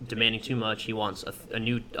he's demanding too much. He wants a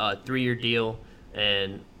new 3-year deal,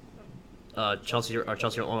 and Chelsea are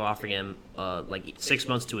only offering him like 6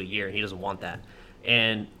 months to a year. He doesn't want that.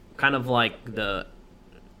 And kind of like a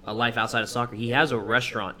life outside of soccer, he has a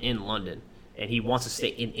restaurant in London, and he wants to stay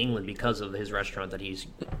in England because of his restaurant that he's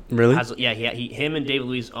really. Him and David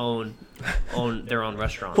Luiz own their own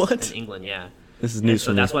restaurant in England. Yeah, this is news.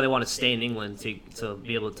 So that's why they want to stay in England to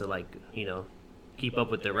be able to keep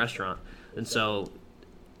up with their restaurant. And so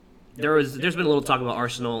there's been a little talk about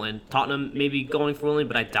Arsenal and Tottenham maybe going for Willian,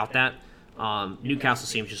 but I doubt that. Newcastle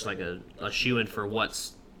seems just like a shoe-in for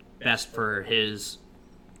what's best for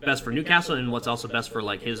Newcastle and what's also best for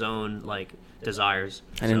like his own like desires.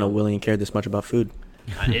 I didn't know Willian cared this much about food.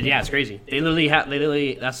 Yeah, it's crazy. They literally have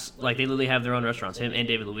their own restaurants. Him and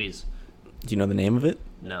David Luiz. Do you know the name of it?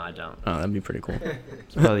 No, I don't. Oh, that'd be pretty cool.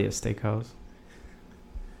 It's probably a steakhouse.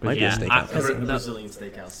 Might be a steakhouse. Brazilian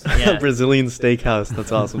steakhouse. Yeah. Brazilian steakhouse.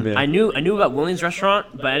 That's awesome. Yeah. I knew about Willian's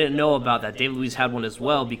restaurant, but I didn't know about that. David Luiz had one as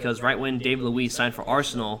well, because right when David Luiz signed for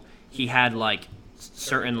Arsenal, he had like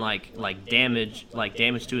certain like damage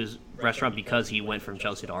to his restaurant because he went from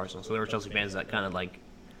Chelsea to Arsenal. So there were Chelsea fans that kind of like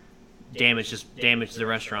damaged the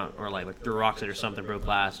restaurant, or like threw rocks at it or something, broke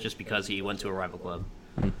glass, just because he went to a rival club.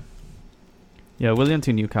 Yeah, Willian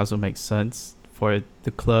to Newcastle makes sense for the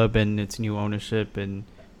club and its new ownership and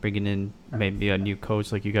bringing in maybe a new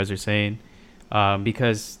coach, like you guys are saying,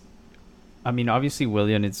 because I mean, obviously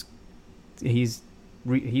Willian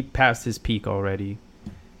he passed his peak already,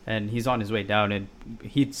 and he's on his way down, and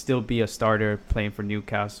he'd still be a starter playing for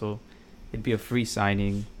Newcastle. It'd be a free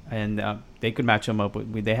signing, and they could match him up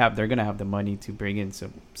with. They're gonna have the money to bring in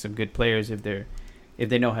some good players if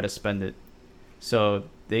they know how to spend it. So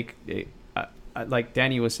they like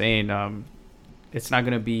Danny was saying, it's not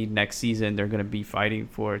gonna be next season. They're gonna be fighting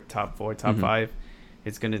for top 4, top 5.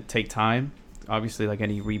 It's gonna take time, obviously, like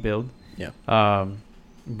any rebuild. Yeah.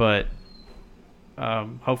 But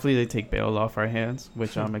hopefully they take Bale off our hands,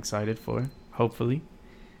 which I'm excited for. Hopefully.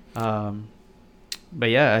 But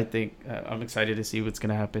yeah, I think I'm excited to see what's going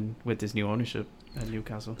to happen with this new ownership at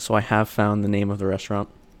Newcastle. So I have found the name of the restaurant.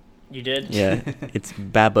 You did? Yeah, it's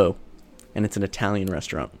Babbo, and it's an Italian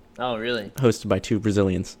restaurant Oh, really? hosted by 2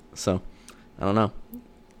 Brazilians. So I don't know.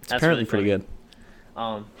 It's That's apparently really pretty good.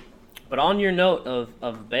 But on your note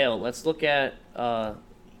of Bale, let's look at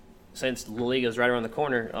since La Liga is right around the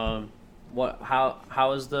corner.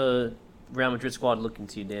 How is the Real Madrid squad looking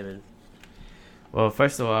to you, David? Well,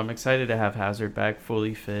 first of all, I'm excited to have Hazard back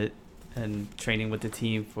fully fit and training with the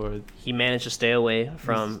team for He managed to stay away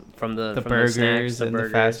from the burgers snacks, and the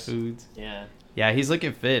fast foods. Yeah. Yeah, he's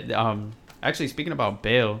looking fit. Actually, speaking about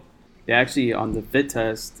Bale, they actually on the fit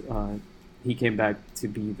test, he came back to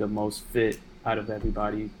be the most fit out of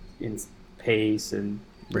everybody in pace and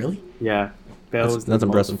Really? yeah. Bale is the that's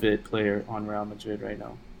most impressive. fit player on Real Madrid right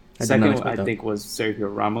now. I did not Second, expect I that. think, was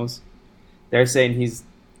Sergio Ramos. They're saying he's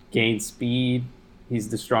gained speed. He's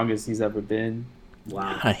the strongest he's ever been.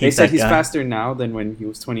 Wow. I They hate said that he's guy. faster now than when he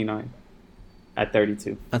was 29 at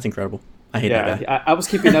 32. That's incredible. I hate that guy. I was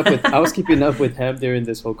keeping up with him during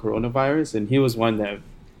this whole coronavirus, and he was one that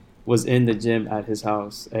was in the gym at his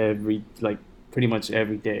house pretty much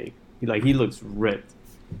every day. He looks ripped.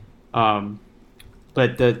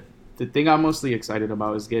 But the thing I'm mostly excited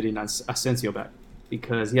about is getting Asensio back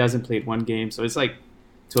because he hasn't played one game. So it's like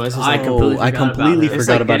to us, it's I like, completely I forgot completely about him. it's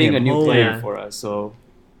forgot like about getting him. a new Oh, player yeah. for us. So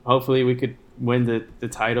hopefully we could win the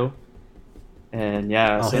title. And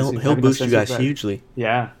yeah, Oh, Asensio- he'll having boost you Asensio guys back. hugely.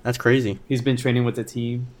 Yeah, That's crazy. he's been training with the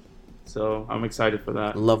team, so I'm excited for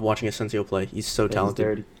that. I love watching Asensio play. He's so He's talented.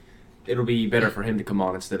 dirty. It'll be better for him to come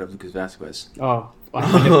on instead of Lucas Vasquez. Oh,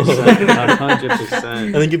 100%.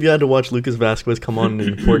 100%. I think if you had to watch Lucas Vasquez come on in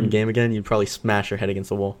an important game again, you'd probably smash your head against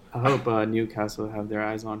the wall. I hope Newcastle have their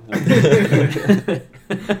eyes on him.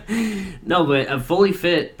 No, but a fully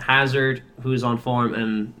fit Hazard, who's on form,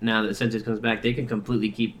 and now that Sanchez comes back, they can completely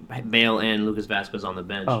keep Bale and Lucas Vasquez on the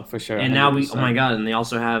bench. Oh, for sure. And now 100%. oh my god, and they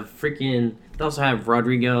also have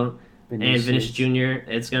Rodrigo and Vinicius Jr.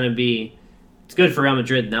 It's good for Real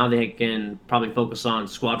Madrid. Now they can probably focus on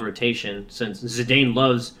squad rotation since Zidane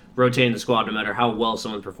loves rotating the squad no matter how well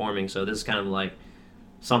someone's performing. So this is kind of like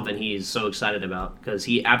something he's so excited about because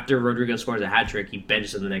after Rodrigo scores a hat trick, he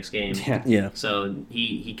benches in the next game. Yeah. Yeah. So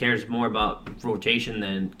he cares more about rotation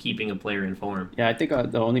than keeping a player in form. Yeah, I think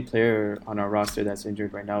the only player on our roster that's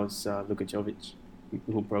injured right now is Luka Jovic,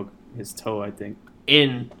 who broke his toe, I think.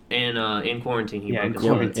 In quarantine, he Yeah, in broke his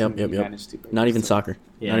arm. quarantine, Yep. he managed to break Not his even toe. soccer.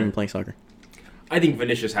 Yeah. Not even playing soccer. I think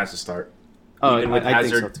Vinicius has to start. Oh, Even with I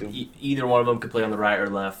think Hazard, so too. either one of them could play on the right or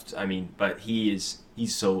left. I mean, but he's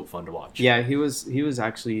so fun to watch. Yeah, he was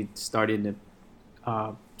actually starting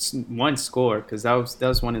to one score because that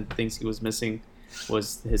was one of the things he was missing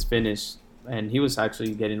was his finish, and he was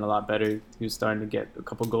actually getting a lot better. He was starting to get a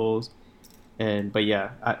couple goals, but yeah,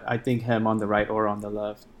 I think him on the right or on the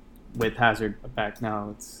left with Hazard back now,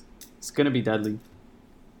 it's gonna be deadly,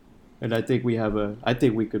 and I think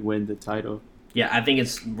we could win the title. Yeah, I think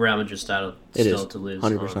it's Real Madrid's title It still is. to lose.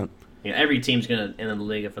 100%. Every team's gonna in the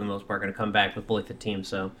Liga for the most part gonna come back with fully fit teams.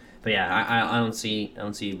 So, but yeah, I don't see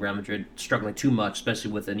Real Madrid struggling too much,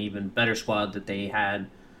 especially with an even better squad that they had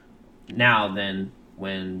now than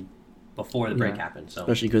when before the break Yeah. happened. So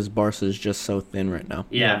Especially because Barca is just so thin right now.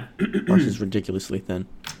 yeah, Barca's ridiculously thin.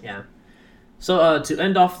 yeah. So to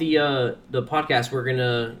end off the podcast, we're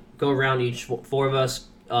gonna go around each four of us,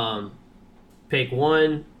 pick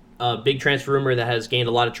one big transfer rumor that has gained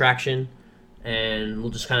a lot of traction, and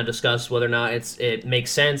we'll just kind of discuss whether or not it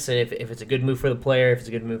makes sense and if it's a good move for the player, if it's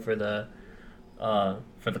a good move for the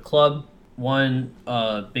club. One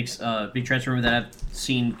big transfer rumor that I've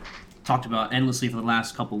seen talked about endlessly for the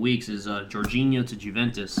last couple of weeks is Jorginho to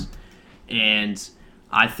Juventus, and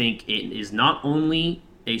I think it is not only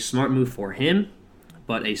a smart move for him,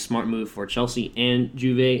 but a smart move for Chelsea and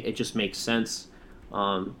Juve. It just makes sense.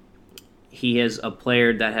 He is a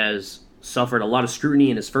player that has suffered a lot of scrutiny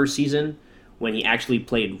in his first season when he actually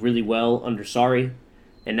played really well under Sarri.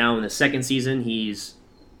 And now in the second season, he's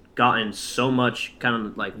gotten so much kind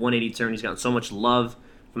of like 180 turn. He's gotten so much love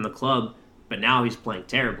from the club, but now he's playing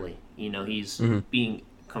terribly. He's being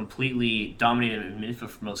completely dominated in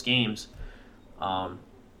midfield for most games.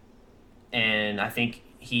 And I think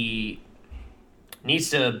he needs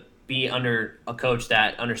to be under a coach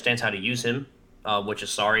that understands how to use him, which is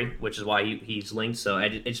Sarri, which is why he's linked. So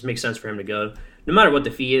it just makes sense for him to go. No matter what the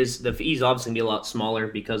fee is, the fee's obviously going to be a lot smaller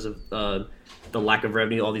because of the lack of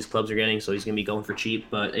revenue all these clubs are getting, so he's going to be going for cheap.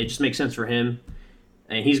 But it just makes sense for him.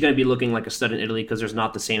 and he's going to be looking like a stud in Italy because there's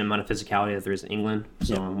not the same amount of physicality that there is in England.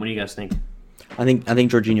 So, what do you guys think? I think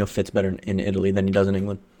Jorginho fits better in Italy than he does in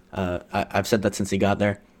England. I've said that since he got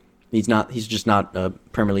there. He's just not a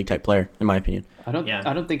Premier League type player, in my opinion. I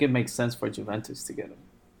don't think it makes sense for Juventus to get him,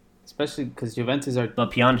 especially because Juventus are.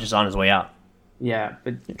 But Pjanic is on his way out. Yeah,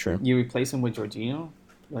 but True. You replace him with Jorginho.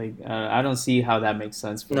 Like I don't see how that makes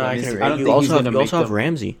sense for him. I can agree. I don't You think also he's going to have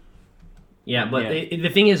Ramsey. Yeah, but the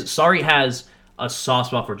thing is, Sarri has a soft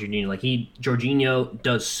spot for Jorginho. Like Jorginho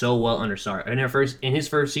does so well under Sarri. In his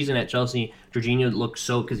first season at Chelsea, Jorginho looked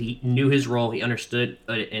so because he knew his role, he understood,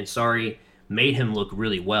 and Sarri made him look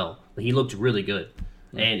really well. He looked really good.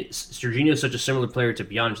 And Jorginho is such a similar player to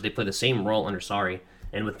Pjanic. They play the same role under Sarri.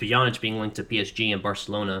 And with Pjanic being linked to PSG and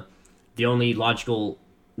Barcelona, the only logical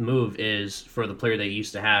move is for the player they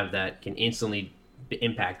used to have that can instantly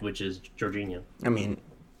impact, which is Jorginho. I mean,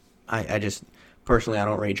 I just personally I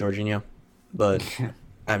don't rate Jorginho, but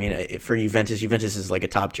I mean for Juventus is like a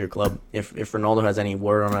top tier club. If Ronaldo has any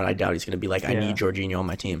word on it, I doubt he's going to be like, I need Jorginho on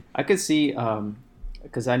my team. I could see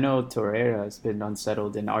because I know Torreira has been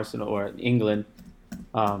unsettled in Arsenal or England.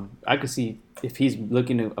 I could see if he's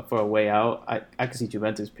looking for a way out, I could see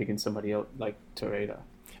Juventus picking somebody else like Torreira.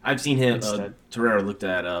 I've seen him, Torreira looked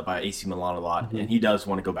at by AC Milan a lot, and he does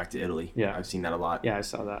want to go back to Italy. Yeah. I've seen that a lot. Yeah, I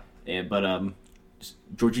saw that. But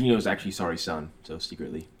Jorginho is actually Sarri's son, so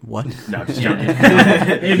secretly. What? No, just joking.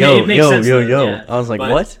 It makes sense. Yo. Yeah. I was like,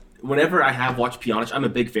 But what? Whenever I have watched Pjanic, I'm a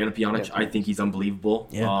big fan of Pjanic. Yeah. I think he's unbelievable.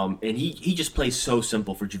 Yeah. And he just plays so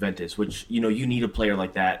simple for Juventus, which, you need a player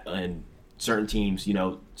like that in certain teams,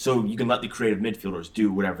 so you can let the creative midfielders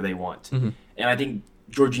do whatever they want. Mm-hmm. And I think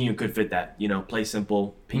Jorginho could fit that, play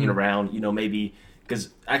simple, pinging around, maybe, because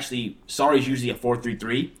actually Sarri's usually a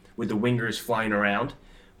 4-3-3 with the wingers flying around,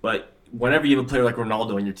 but whenever you have a player like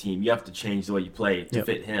Ronaldo on your team, you have to change the way you play to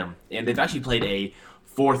fit him. And they've actually played a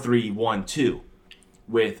 4-3-1-2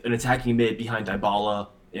 with an attacking mid behind Dybala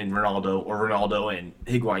and Ronaldo, or Ronaldo and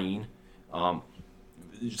Higuain.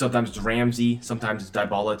 Sometimes it's Ramsey, sometimes it's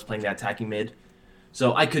Dybala that's playing that attacking mid.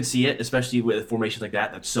 So I could see it, especially with a formation like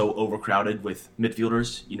that that's so overcrowded with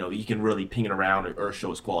midfielders. You can really ping it around or show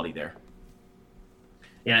his quality there.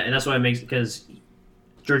 Yeah, and that's why it makes, because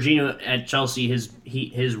Jorginho at Chelsea,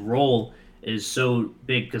 his role is so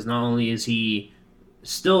big because not only is he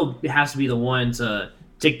still has to be the one to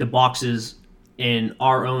tick the boxes in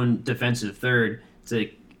our own defensive third to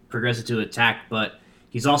progress it to attack, but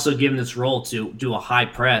he's also given this role to do a high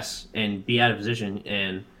press and be out of position,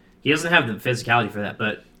 and he doesn't have the physicality for that.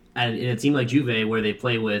 But in a team like Juve, where they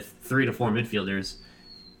play with 3 to 4 midfielders,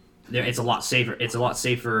 it's a lot safer. It's a lot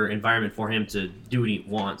safer environment for him to do what he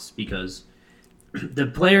wants because the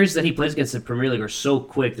players that he plays against in the Premier League are so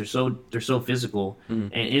quick. They're so physical.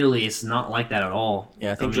 And in Italy, it's not like that at all.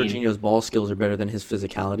 Yeah, I think Jorginho's ball skills are better than his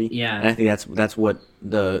physicality. Yeah, and I think that's what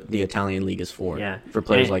the Italian league is for. Yeah, for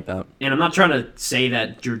players like that. And I'm not trying to say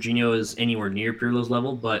that Jorginho is anywhere near Pirlo's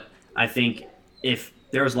level, but I think if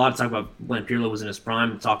there was a lot of talk about when Pirlo was in his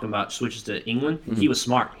prime, talking about switches to England, he was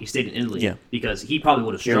smart. He stayed in Italy because he probably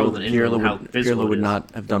would have struggled in England. Pirlo would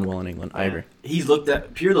not have done well in England. I agree.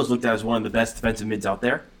 Pirlo's looked at as one of the best defensive mids out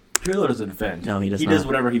there. Pirlo doesn't defend. No, he does not. He does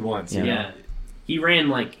whatever he wants. Yeah. He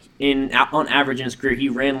ran on average in his career, he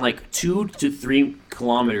ran 2 to 3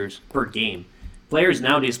 kilometers per game. Players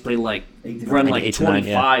nowadays run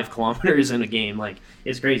 25 kilometers in a game.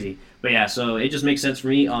 It's crazy. But yeah, so it just makes sense for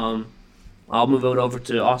me. I'll move it over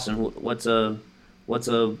to Austin. What's a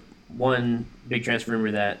one big transfer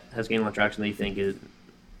rumor that has gained a lot of traction that you think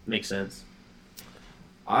makes sense?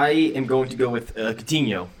 I am going to go with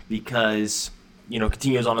Coutinho because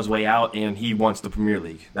Coutinho's on his way out and he wants the Premier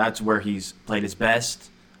League. That's where he's played his best,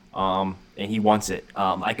 and he wants it.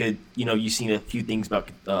 You've seen a few things about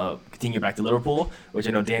Coutinho back to Liverpool, which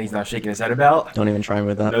I know Danny's not shaking his head about. Don't even try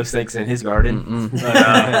with that. No snakes in his garden.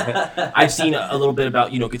 But, I've seen a little bit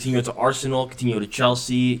about Coutinho to Arsenal, Coutinho to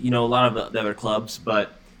Chelsea, a lot of the other clubs.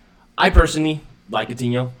 But I personally like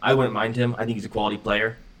Coutinho. I wouldn't mind him. I think he's a quality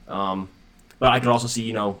player. But I could also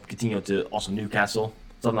see Coutinho to also Newcastle,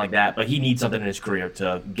 something like that. But he needs something in his career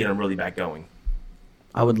to get him really back going.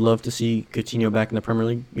 I would love to see Coutinho back in the Premier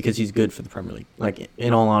League because he's good for the Premier League.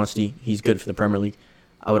 In all honesty, he's good for the Premier League.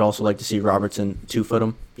 I would also like to see Robertson 2-foot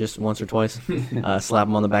him just once or twice, slap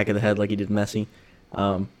him on the back of the head like he did Messi.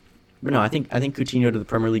 But no, I think Coutinho to the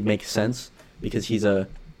Premier League makes sense because he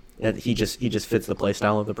just fits the play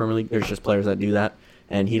style of the Premier League. There's just players that do that,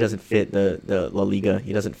 and he doesn't fit the La Liga.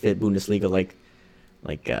 He doesn't fit Bundesliga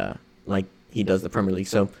like he does the Premier League.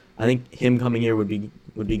 So I think him coming here would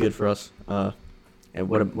be good for us. And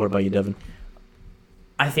what about you, Devin?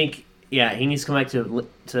 I think Yeah, he needs to come back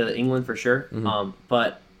to England for sure. Mm-hmm.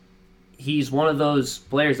 But he's one of those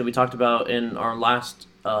players that we talked about in our last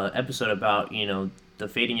episode about, the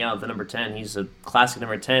fading out of the number 10. He's a classic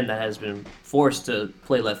number 10 that has been forced to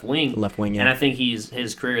play left wing. Left wing, yeah. And I think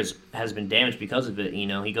his career has been damaged because of it.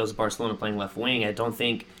 He goes to Barcelona playing left wing. I don't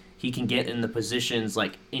think he can get in the positions,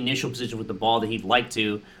 like initial position with the ball that he'd like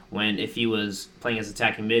to if he was playing as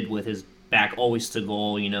attacking mid with his back always to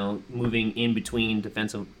goal, moving in between the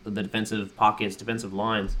defensive pockets, defensive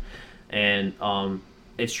lines. And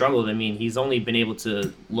it struggled. I mean, he's only been able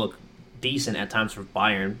to look decent at times for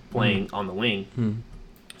Bayern playing on the wing. Mm.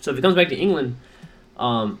 So if he comes back to England,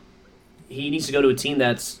 he needs to go to a team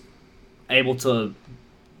that's able to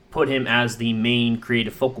put him as the main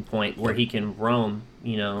creative focal point where he can roam.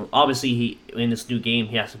 Obviously in this new game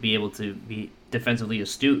he has to be able to be defensively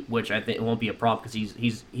astute, which I think it won't be a problem because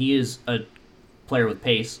he is a player with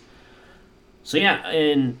pace. So yeah,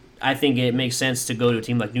 and I think it makes sense to go to a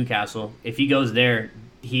team like Newcastle. If he goes there,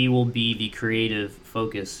 he will be the creative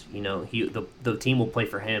focus. The team will play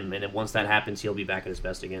for him, and then once that happens, he'll be back at his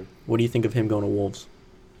best again. What do you think of him going to Wolves?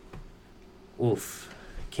 Oof.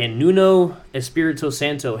 Can Nuno Espirito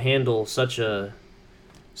Santo handle such a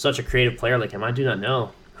creative player like him? I do not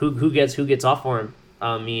know. Who gets off for him?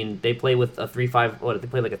 I mean, they play with a 3-5. What they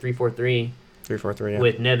play like a 3-4-3. 3-4-3. Yeah.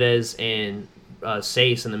 With Neves and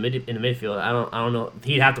Sace in the midfield. I don't know.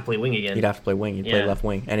 He'd have to play wing again. He'd have to play wing. He'd play left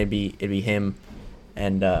wing, and it'd be him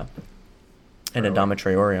and Adama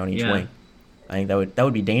Traore on each wing. I think that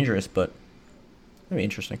would be dangerous, but that'd be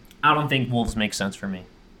interesting. I don't think Wolves make sense for me.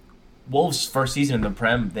 Wolves' first season in the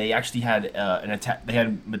Prem, they actually had an attack. They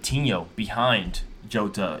had Matinho behind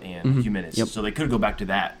Jota and Jimenez, so they could go back to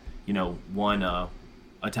that. One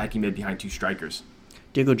attacking mid behind two strikers.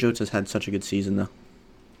 Diego Jota's had such a good season, though.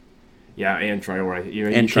 Yeah, and Traore. You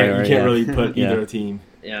Traore, can't really put either team.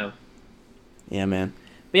 Yeah. Yeah, man.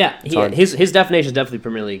 But yeah, his definition is definitely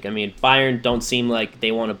Premier League. I mean, Bayern don't seem like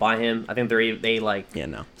they want to buy him. I think they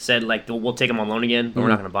said like we'll take him on loan again, but we're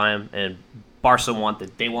not going to buy him. And Barca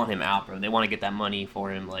they want him out, bro. They want to get that money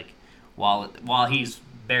for him, like while he's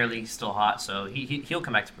barely still hot. So he'll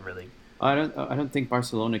come back to Premier League. I don't think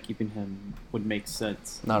Barcelona keeping him would make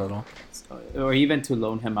sense. Not at all. Or even to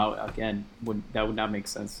loan him out again would not make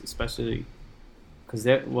sense, especially because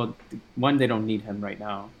they don't need him right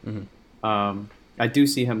now. Mm-hmm. I do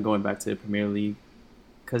see him going back to the Premier League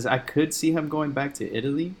because I could see him going back to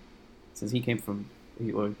Italy since he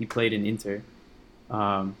played in Inter,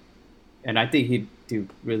 and I think he'd do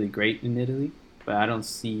really great in Italy. But I don't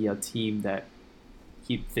see a team that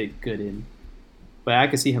he'd fit good in. But I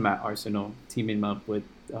could see him at Arsenal, teaming him up with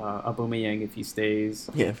Aubameyang if he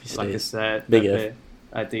stays. Yeah, if he stays. Like I said, Big if.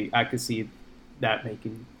 I think I could see that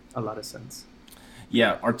making a lot of sense.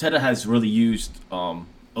 Yeah, Arteta has really used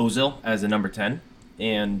Ozil as a number 10,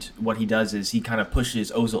 and what he does is he kind of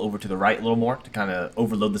pushes Ozil over to the right a little more to kind of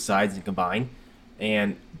overload the sides and combine.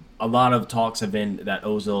 And a lot of talks have been that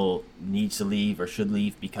Ozil needs to leave or should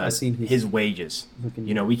leave because his wages.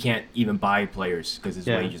 We can't even buy players because his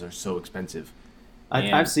wages are so expensive.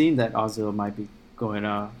 I've seen that Ozil might be going.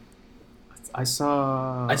 I've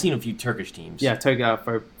seen a few Turkish teams. Yeah,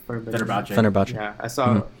 for Fenerbahce. Yeah, I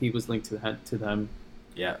saw he was linked to them.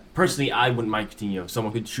 Yeah, personally, I wouldn't mind Coutinho.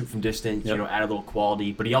 Someone could shoot from distance, add a little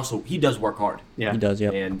quality, but he does work hard. Yeah, he does.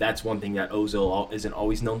 Yeah, and that's one thing that Ozil isn't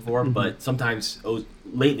always known for. But sometimes,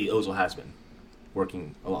 lately, Ozil has been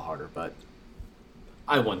working a lot harder. But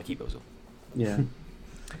I want to keep Ozil. Yeah.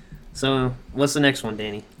 So, what's the next one,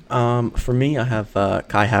 Danny? For me, I have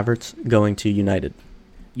Kai Havertz going to United.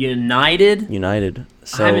 United?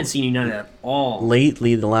 So I haven't seen United at all.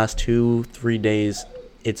 Lately, the last 2-3 days,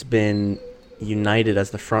 it's been United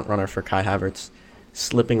as the front runner for Kai Havertz,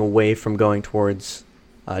 slipping away from going towards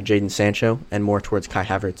Jadon Sancho and more towards Kai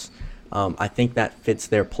Havertz. I think that fits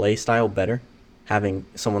their play style better, having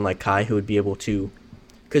someone like Kai who would be able to,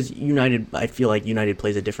 because I feel like United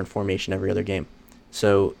plays a different formation every other game.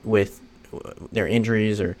 So with their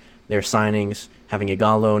injuries or their signings, having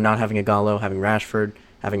Ighalo, not having Ighalo, having Rashford,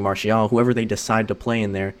 having Martial, whoever they decide to play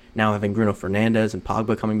in there, now having Bruno Fernandes and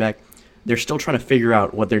Pogba coming back, they're still trying to figure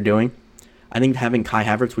out what they're doing. I think having Kai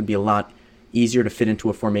Havertz would be a lot easier to fit into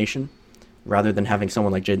a formation rather than having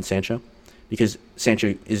someone like Jadon Sancho, because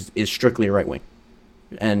Sancho is strictly a right wing.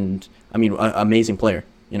 And, I mean, amazing player,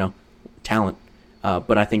 talent.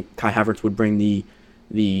 But I think Kai Havertz would bring the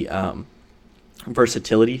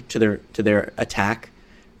versatility to their attack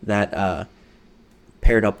that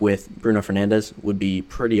paired up with Bruno Fernandes would be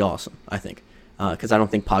pretty awesome, I think, because I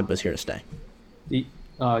don't think Pogba's here to stay. Do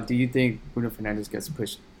you think Bruno Fernandes gets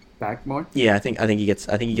pushed back more? Yeah, I think he gets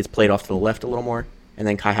played off to the left a little more, and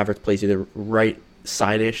then Kai Havertz plays either right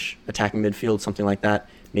side-ish, attacking midfield, something like that,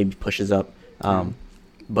 maybe pushes up.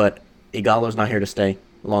 But Igalo's not here to stay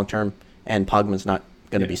long-term, and Pogba's not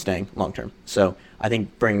going to be staying long-term. So I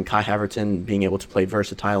think bringing Kai Havertz in, being able to play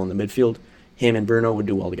versatile in the midfield, him and Bruno would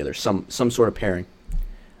do well together, some sort of pairing.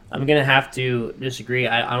 I'm gonna have to disagree.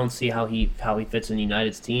 I don't see how he fits in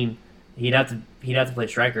United's team. He'd have to play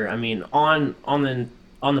striker. I mean, on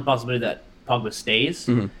the possibility that Pogba stays,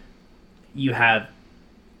 you have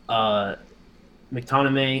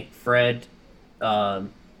McTominay, Fred,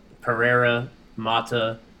 Pereira,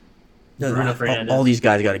 Mata, Bruno Fernandes. All these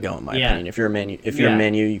guys got to go, in my opinion. If you're a Man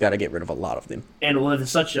U, you got to get rid of a lot of them. And with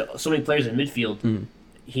so many players in midfield,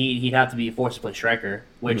 he'd have to be forced to play striker,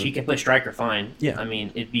 which he can play striker fine. Yeah. I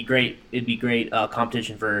mean, it'd be great. It'd be great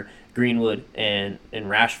competition for Greenwood and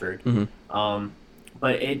Rashford.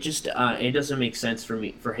 But it just it doesn't make sense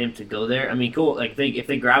for him to go there. I mean, cool. Like if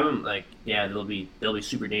they grab him, like they'll be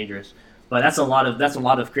super dangerous. But that's a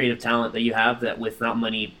lot of creative talent that you have that with not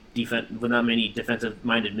many defensive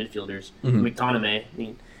minded midfielders. McTominay, I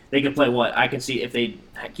mean, they could play what I can see if they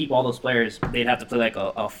keep all those players, they'd have to play like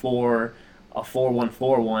a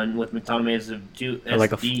 4-1-4-1 with McTominay as a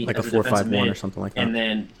 4-5-1 or something like that. And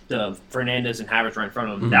then the Fernandes and Havertz right in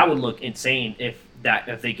front of them. That would look insane if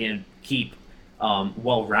they can keep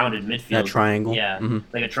well-rounded midfield. That triangle. Yeah,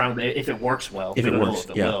 like a triangle if it works well. If it works,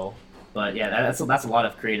 will. But yeah, that's a lot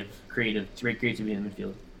of creativity in the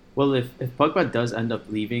midfield. Well, if Pogba does end up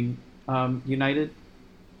leaving United,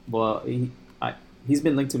 well, he's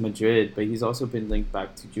been linked to Madrid, but he's also been linked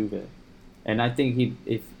back to Juve, and I think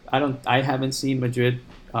I haven't seen Madrid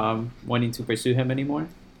wanting to pursue him anymore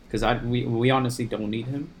because we honestly don't need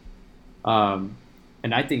him,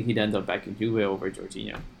 and I think he'd end up back in Juve over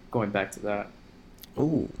Jorginho. Going back to that.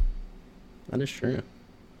 Ooh, that is true.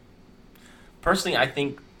 Personally, I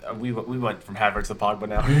think we went from Havertz to Pogba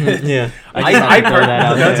now. Yeah,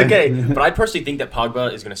 that's okay. But I personally think that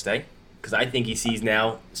Pogba is going to stay because I think he sees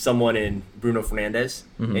now someone in Bruno Fernandes,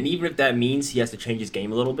 and even if that means he has to change his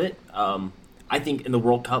game a little bit, I think in the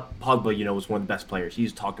World Cup, Pogba, was one of the best players.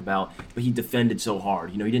 He's talked about, but he defended so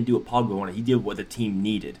hard. He didn't do what Pogba wanted. He did what the team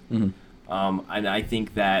needed. And I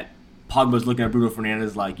think that Pogba's looking at Bruno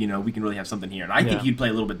Fernandes like, we can really have something here. And I think he'd play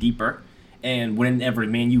a little bit deeper. And whenever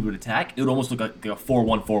Man U would attack, it would almost look like a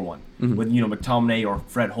 4-1-4-1 with McTominay or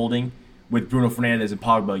Fred holding, with Bruno Fernandes and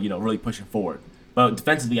Pogba, really pushing forward. But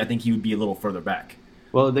defensively, I think he would be a little further back.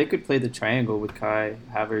 Well, they could play the triangle with Kai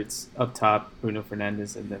Havertz up top, Bruno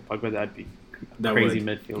Fernandes, and then Pogba. That'd be crazy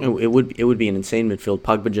midfield. It would be an insane midfield.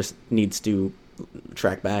 Pogba just needs to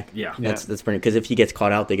track back. Yeah, that's pretty. Because if he gets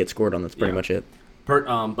caught out, they get scored on. That's pretty much it.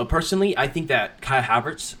 But personally, I think that Kai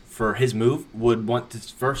Havertz for his move would want to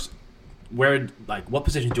first. What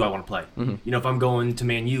position do I want to play? If I'm going to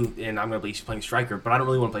Man U and I'm going to be playing striker, but I don't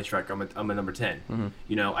really want to play striker. I'm a number 10.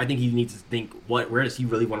 I think he needs to think where does he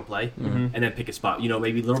really want to play, and then pick a spot.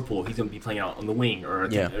 Maybe Liverpool, he's going to be playing out on the wing or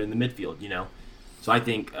in the midfield. So I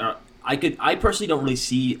think I personally don't really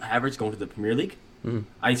see Havertz going to the Premier League.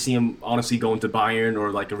 I see him honestly going to Bayern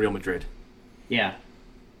or like a Real Madrid. Yeah,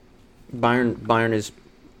 Bayern is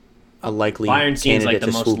a likely. Bayern seems like candidate the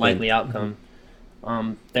to most swoop likely in. outcome.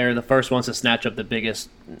 They're the first ones to snatch up the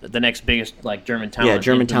next biggest German talent. Yeah,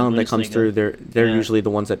 German in the talent that comes Bundesliga. through. They're usually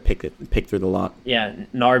the ones that pick through the lot. Yeah,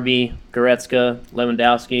 Narby, Goretzka,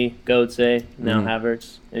 Lewandowski, Götze, now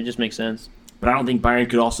Havertz. It just makes sense. But I don't think Bayern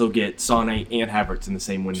could also get Sané and Havertz in the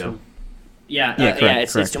same window.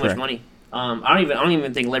 It's too much money. I don't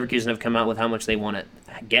even think Leverkusen have come out with how much they want to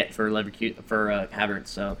get for Havertz.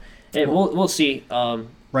 So we'll see.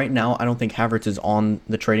 Right now, I don't think Havertz is on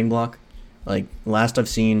the trading block. Like last I've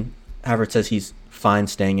seen, Havertz says he's fine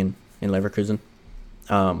staying in Leverkusen.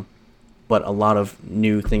 But a lot of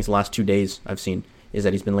new things the last 2 days I've seen is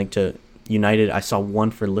that he's been linked to United. I saw one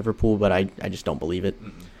for Liverpool, but I just don't believe it.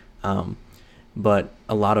 But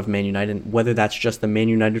a lot of Man United, whether that's just the Man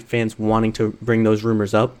United fans wanting to bring those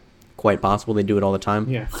rumors up, quite possible. They do it all the time.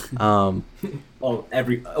 Yeah.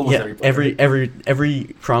 Every player.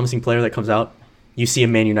 every promising player that comes out, you see a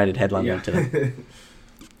Man United headline linked to them.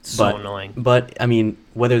 So annoying. But I mean,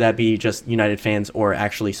 whether that be just United fans or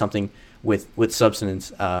actually something with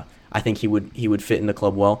substance, I think he would fit in the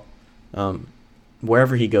club well.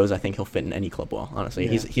 Wherever he goes, I think he'll fit in any club well. Honestly,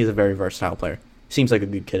 he's a very versatile player. Seems like a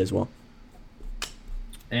good kid as well.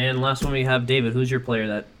 And last one we have David. Who's your player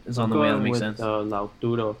that is on the way that makes sense?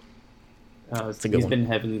 Lautaro. He's been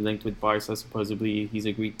heavily linked with Barca. Supposedly, he's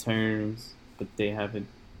agreed terms, but they haven't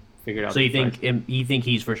figured out. So you think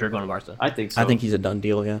he's for sure going to Barca? I think so. I think he's a done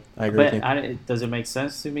deal. Yeah, I agree with you. But does it make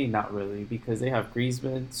sense to me? Not really, because they have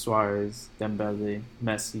Griezmann, Suarez, Dembele,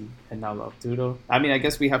 Messi, and now Lautaro. I mean, I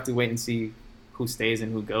guess we have to wait and see who stays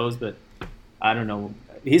and who goes, but I don't know.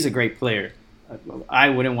 He's a great player. I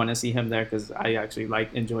wouldn't want to see him there because I actually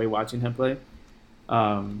enjoy watching him play.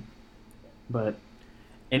 But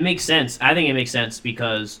it makes sense. I think it makes sense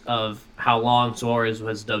because of how long Suarez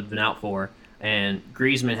has been out for, and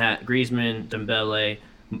Griezmann, Dembele,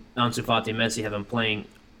 Ansu Fati, and Messi have been playing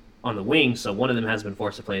on the wing. So one of them has been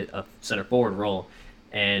forced to play a center forward role,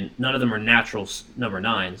 and none of them are natural number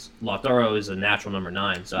 9s. Lautaro is a natural number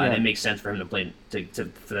 9, so it makes sense for him to play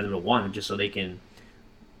for them to want just so they can,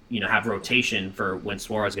 have rotation for when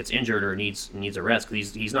Suarez gets injured or needs a rest.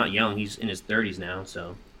 Because he's not young; he's in his 30s now.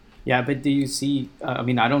 So. Yeah, but do you see? I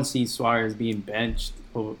don't see Suarez being benched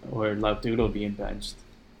or Lautaro being benched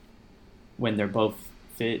when they're both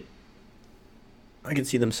fit. I could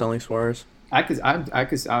see them selling Suarez. I could.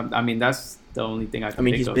 That's the only thing I can.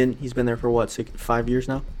 He's been there for what 5 years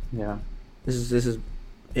now. Yeah. This is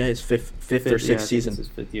his fifth or sixth season. This is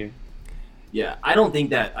his 5th year. Yeah, I don't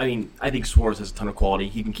think that. I think Suarez has a ton of quality.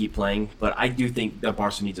 He can keep playing, but I do think that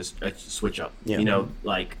Barca needs a switch up. Yeah.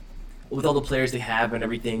 With all the players they have and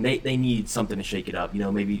everything, they need something to shake it up.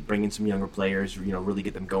 Maybe bring in some younger players. Really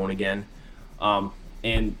get them going again.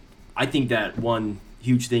 And I think that one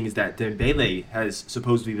huge thing is that Dembele has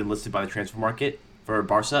supposedly been listed by the transfer market for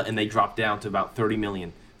Barca, and they dropped down to about 30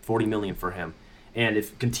 million, 40 million for him. And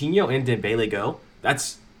if Coutinho and Dembele go,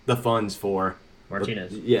 that's the funds for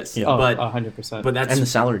Martinez. Yes, yeah. but 100%. But that's and the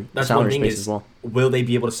salary space as well. Will they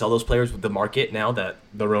be able to sell those players with the market now that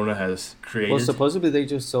the Rona has created? Well, supposedly they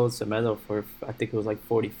just sold Semedo for I think it was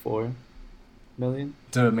 44 million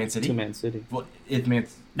to Man City. To Man City. Well,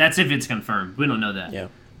 That's if it's confirmed. We don't know that. Yeah.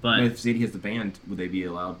 But if City has the ban, would they be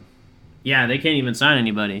allowed? Yeah, they can't even sign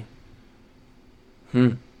anybody.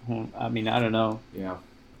 I don't know. Yeah.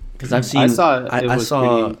 Because I've seen.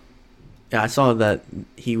 I saw that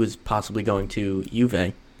he was possibly going to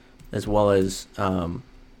Juve, as well as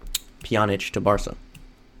Pjanic to Barca.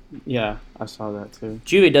 Yeah, I saw that too.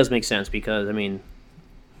 Juve does make sense because Juve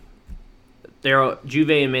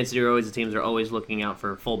and Man City are always the teams that are always looking out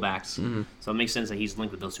for fullbacks, so it makes sense that he's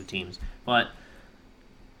linked with those two teams. But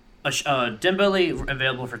Dembele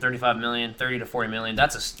available for 35 million, 30 to 40 million. I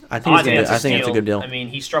think that's a good deal.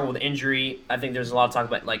 He struggled with injury. I think there's a lot of talk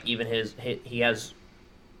about even he has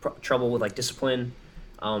trouble with discipline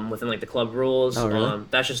within the club rules. Oh, really?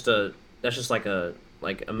 That's just a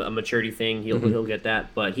maturity thing. He'll get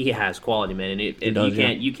that, but he has quality, man,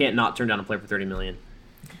 and you can't not turn down a player for 30 million.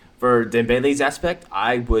 For Dembele's aspect,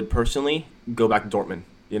 I would personally go back to Dortmund.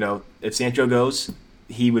 If Sancho goes,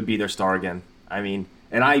 he would be their star again.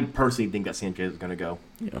 And I personally think that Sancho is going to go.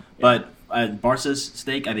 Yeah. But at Barca's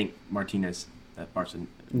stake, I think Martinez at Barca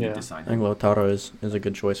need to sign him. I think Lautaro is a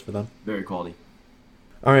good choice for them. Very quality.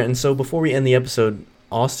 All right, and so before we end the episode,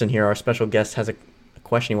 Austin here, our special guest, has a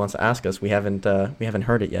question he wants to ask us. We haven't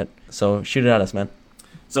heard it yet, so shoot it at us, man.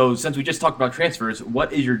 So since we just talked about transfers,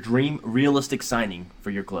 what is your dream realistic signing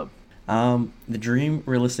for your club? The dream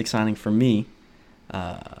realistic signing for me,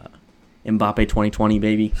 Mbappe 2020,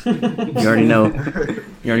 baby. You already know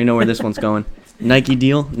where this one's going. Nike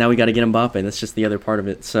deal. Now we got to get Mbappe. That's just the other part of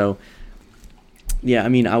it. So, yeah,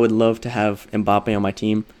 I would love to have Mbappe on my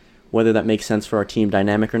team. Whether that makes sense for our team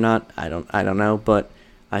dynamic or not, I don't know. But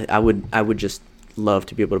I would just love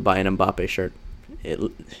to be able to buy an Mbappe shirt.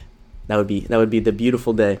 That would be the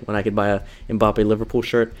beautiful day when I could buy a Mbappe Liverpool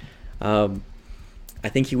shirt. I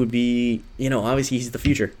think he would be, obviously he's the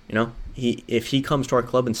future. If he comes to our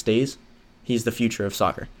club and stays, he's the future of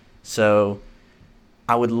soccer. So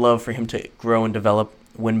I would love for him to grow and develop,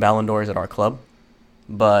 win Ballon d'Ors at our club.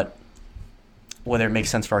 But whether it makes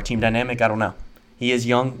sense for our team dynamic, I don't know. He is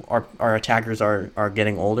young. Our attackers are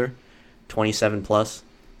getting older, 27 plus.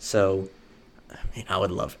 So I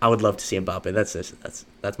would love to see Mbappe.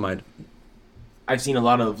 That's my. I've seen a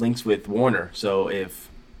lot of links with Warner. So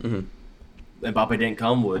if Mbappe didn't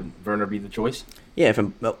come, would Werner be the choice? Yeah,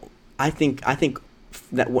 I think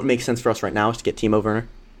that what makes sense for us right now is to get Timo Werner,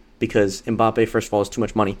 because Mbappe, first of all, is too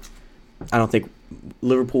much money. I don't think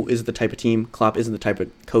Liverpool is the type of team, Klopp isn't the type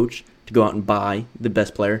of coach to go out and buy the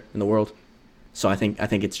best player in the world. So I think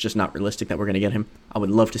it's just not realistic that we're going to get him. I would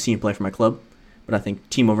love to see him play for my club, but I think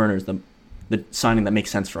Timo Werner is the signing that makes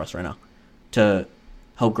sense for us right now to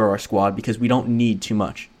help grow our squad, because we don't need too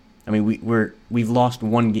much. We've lost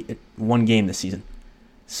one game this season,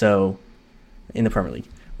 so in the Premier League.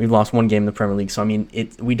 We've lost one game in the Premier League, so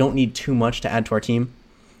we don't need too much to add to our team,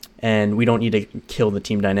 and we don't need to kill the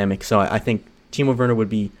team dynamic. So I think Timo Werner would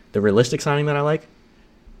be the realistic signing that I like.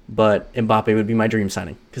 But Mbappe would be my dream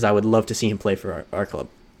signing because I would love to see him play for our club.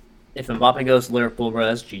 If Mbappe goes to Liverpool, bro,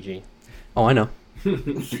 that's GG. Oh, I know.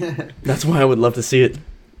 That's why I would love to see it.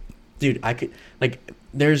 Dude, I could, like,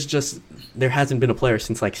 there hasn't been a player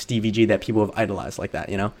since, like, Stevie G that people have idolized like that,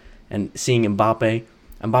 you know? And seeing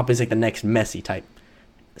Mbappe's like the next Messi type.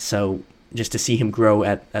 So just to see him grow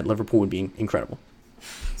at Liverpool would be incredible.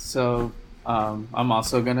 So I'm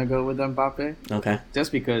also going to go with Mbappe. Okay.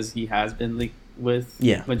 Just because he has been linked with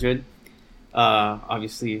Madrid.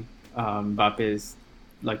 Obviously, Mbappe is,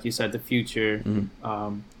 like you said, the future.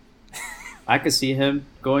 Mm-hmm. I could see him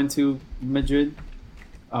going to Madrid.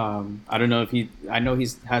 I don't know if I know he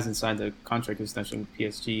hasn't signed a contract extension with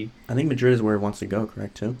PSG. I think Madrid is where he wants to go,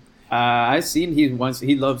 correct, too? I've seen he loves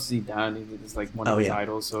Zidane. He's like one of his yeah.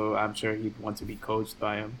 idols, so I'm sure he'd want to be coached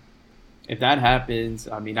by him. If that happens,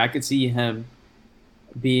 I mean, I could see him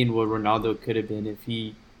being what Ronaldo could have been if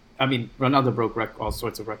he. I mean, Ronaldo broke all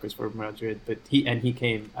sorts of records for Madrid, but he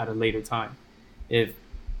came at a later time. If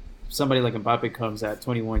somebody like Mbappe comes at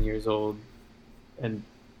 21 years old, and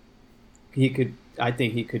I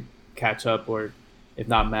think he could catch up, or if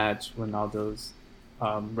not match Ronaldo's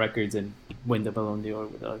records and win the Ballon d'Or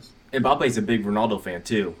with us. Mbappe's a big Ronaldo fan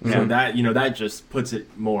too, so that just puts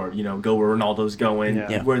it more, go where Ronaldo's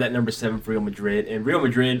going, wear that number 7 for Real Madrid, and Real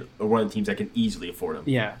Madrid are one of the teams that can easily afford him.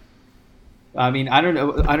 Yeah, I mean, I don't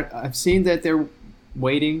know. I've seen that they're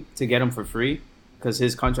waiting to get him for free because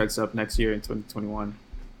his contract's up next year in 2021,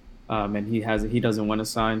 and he doesn't want to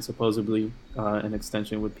sign supposedly an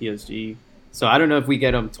extension with PSG. So I don't know if we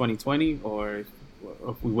get him 2020 or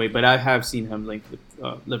if we wait, but I have seen him linked with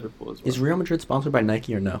Liverpool as well. Is Real Madrid sponsored by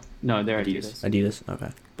Nike or no? No, they're Adidas. Adidas,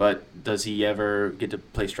 okay. But does he ever get to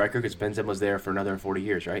play striker? Because Benzema was there for another 40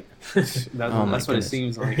 years, right? That's what it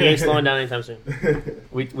seems like. He ain't slowing down anytime soon.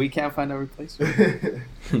 We can't find a replacement.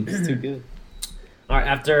 It's too good. All right,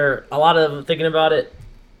 after a lot of thinking about it,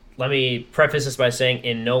 let me preface this by saying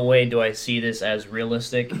in no way do I see this as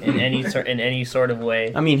realistic in any sort of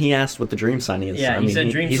way. I mean, he asked what the dream signing is. Yeah, he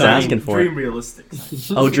said dream he's signing. asking for Dream it. realistic.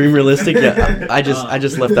 Oh, dream realistic? Yeah, I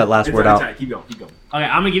just left that last word out. Keep going. Okay,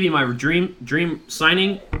 I'm gonna give you my dream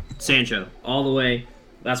signing, Sancho, all the way.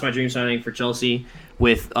 That's my dream signing for Chelsea.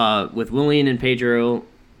 With Willian and Pedro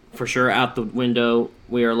for sure out the window,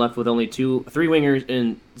 we are left with only 3 wingers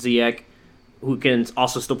in Ziyech, who can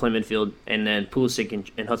also still play midfield, and then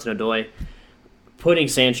Pulisic and Hudson-Odoi. Putting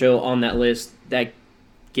Sancho on that list, that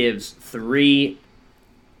gives 3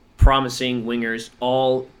 promising wingers,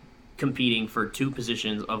 all competing for 2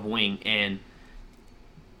 positions of wing. And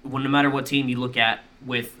no matter what team you look at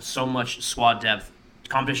with so much squad depth,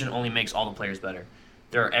 competition only makes all the players better.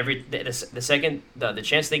 The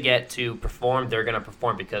chance they get to perform, they're going to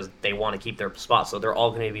perform because they want to keep their spot. So they're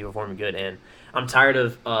all going to be performing good. And I'm tired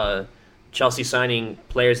of Chelsea signing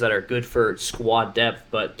players that are good for squad depth,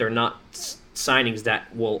 but they're not signings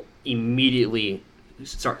that will immediately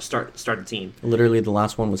start the team. Literally, the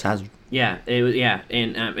last one was Hazard. Yeah,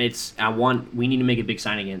 and we need to make a big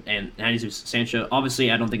signing, and Jesus Sancho.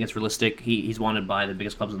 Obviously, I don't think it's realistic. He's wanted by the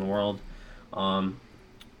biggest clubs in the world,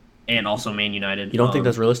 and also Man United. You don't think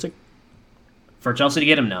that's realistic? For Chelsea to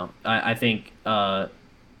get him? No, I think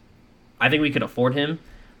we could afford him.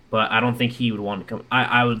 But I don't think he would want to come.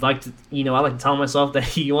 I would like to, I like to tell myself that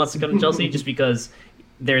he wants to come to Chelsea just because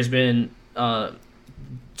there's been tweets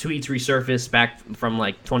resurfaced back from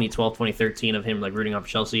like 2012, 2013 of him like rooting out for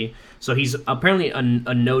Chelsea. So he's apparently a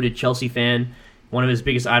noted Chelsea fan. One of his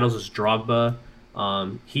biggest idols is Drogba.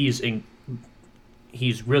 He's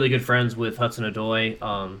really good friends with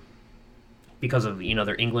Hudson-Odoi because of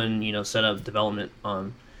their England setup development.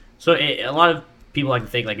 So a lot of people like to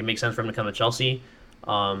think like it makes sense for him to come to Chelsea.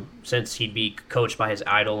 Since he'd be coached by his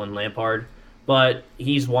idol in Lampard, but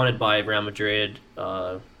he's wanted by Real Madrid.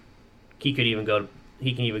 He can even go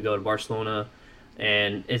to Barcelona,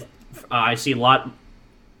 and I see a lot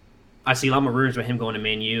more rumors about him going to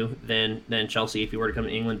Man U than Chelsea if he were to come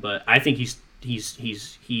to England. But I think he's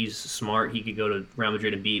smart. He could go to Real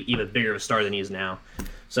Madrid and be even bigger of a star than he is now.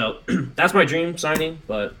 So that's my dream signing.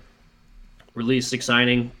 But realistic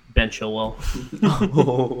signing. Ben Chilwell.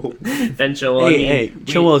 Ben Chilwell. Hey,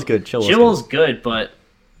 Chilwell's good. Chilwell's good, but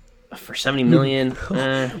for $70 million,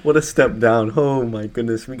 what a step down! Oh my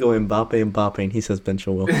goodness, we go Mbappe, and he says Ben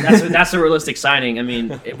Chilwell. That's a realistic signing. I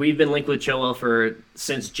mean, we've been linked with Chilwell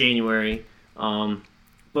since January,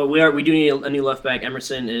 but we do need a new left back.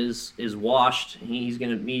 Emerson is washed. He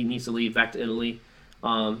needs to leave back to Italy.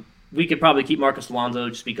 We could probably keep Marcos Alonso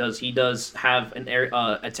just because he does have an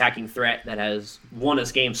attacking threat that has won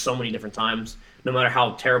us games so many different times, no matter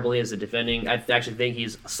how terrible he is at defending. I actually think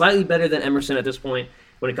he's slightly better than Emerson at this point.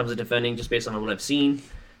 when it comes to defending, just based on what I've seen.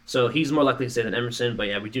 So he's more likely to stay than Emerson. But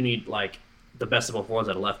yeah, we do need like the best of both worlds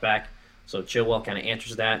at a left back. So Chilwell kind of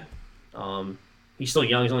answers that. He's still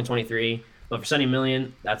young. He's only 23. But for $70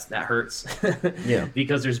 million, that hurts. Yeah.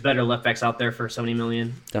 Because there's better left backs out there for $70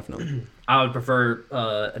 million. Definitely. I would prefer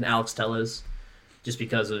an Alex Telles, just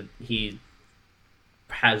because he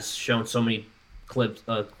has shown so many clips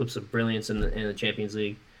of brilliance in the Champions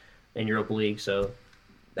League and Europa League. So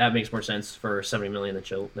that makes more sense for $70 million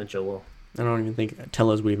than Chilwell. I don't even think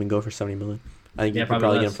Tellez would even go for $70 million. I think you could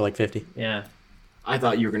probably get him for like 50. Yeah. I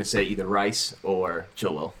thought you were going to say either Rice or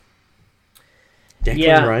Chilwell.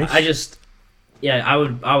 Declan Rice? I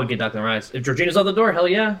would get Declan Rice. If Jorginho's out the door, hell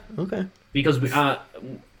yeah. Okay. Because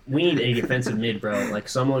we need a defensive mid, bro. Like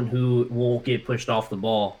someone who won't get pushed off the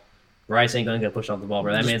ball. Rice ain't gonna get pushed off the ball,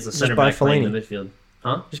 bro. That man's the center back playing in the midfield.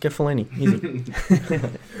 Huh? Just get Fellaini. Easy.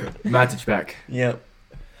 Matic back. Yep.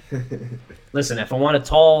 Listen, if I want a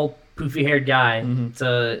tall, poofy-haired guy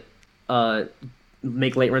to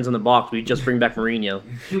make late runs on the box, we just bring back Mourinho.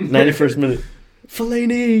 91st minute.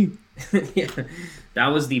 Fellaini! Yeah. That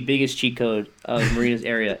was the biggest cheat code of Mourinho's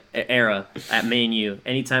era at Man U.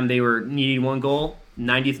 Anytime they were needing one goal,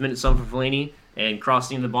 90th minute sub for Fellaini, and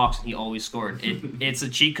crossing in the box, and he always scored. It's a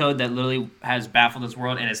cheat code that literally has baffled this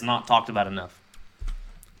world, and it's not talked about enough.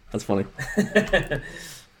 That's funny.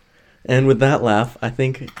 And with that laugh, I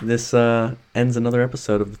think this ends another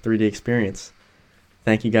episode of the 3D Experience.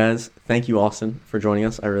 Thank you, guys. Thank you, Austin, for joining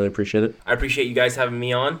us. I really appreciate it. I appreciate you guys having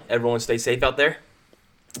me on. Everyone stay safe out there.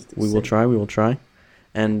 We will try.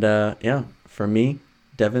 And, for me,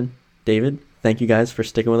 Devin, David, thank you guys for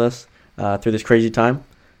sticking with us through this crazy time.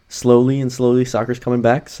 Slowly, soccer's coming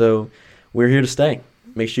back, so we're here to stay.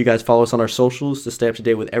 Make sure you guys follow us on our socials to stay up to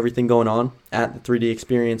date with everything going on at the 3D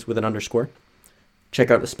Experience with an _. Check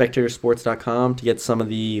out thespectatorsports.com to get some of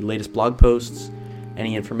the latest blog posts,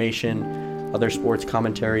 any information, other sports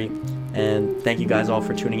commentary. And thank you guys all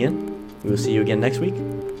for tuning in. We will see you again next week.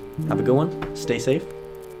 Have a good one. Stay safe.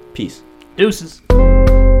 Peace. Deuces.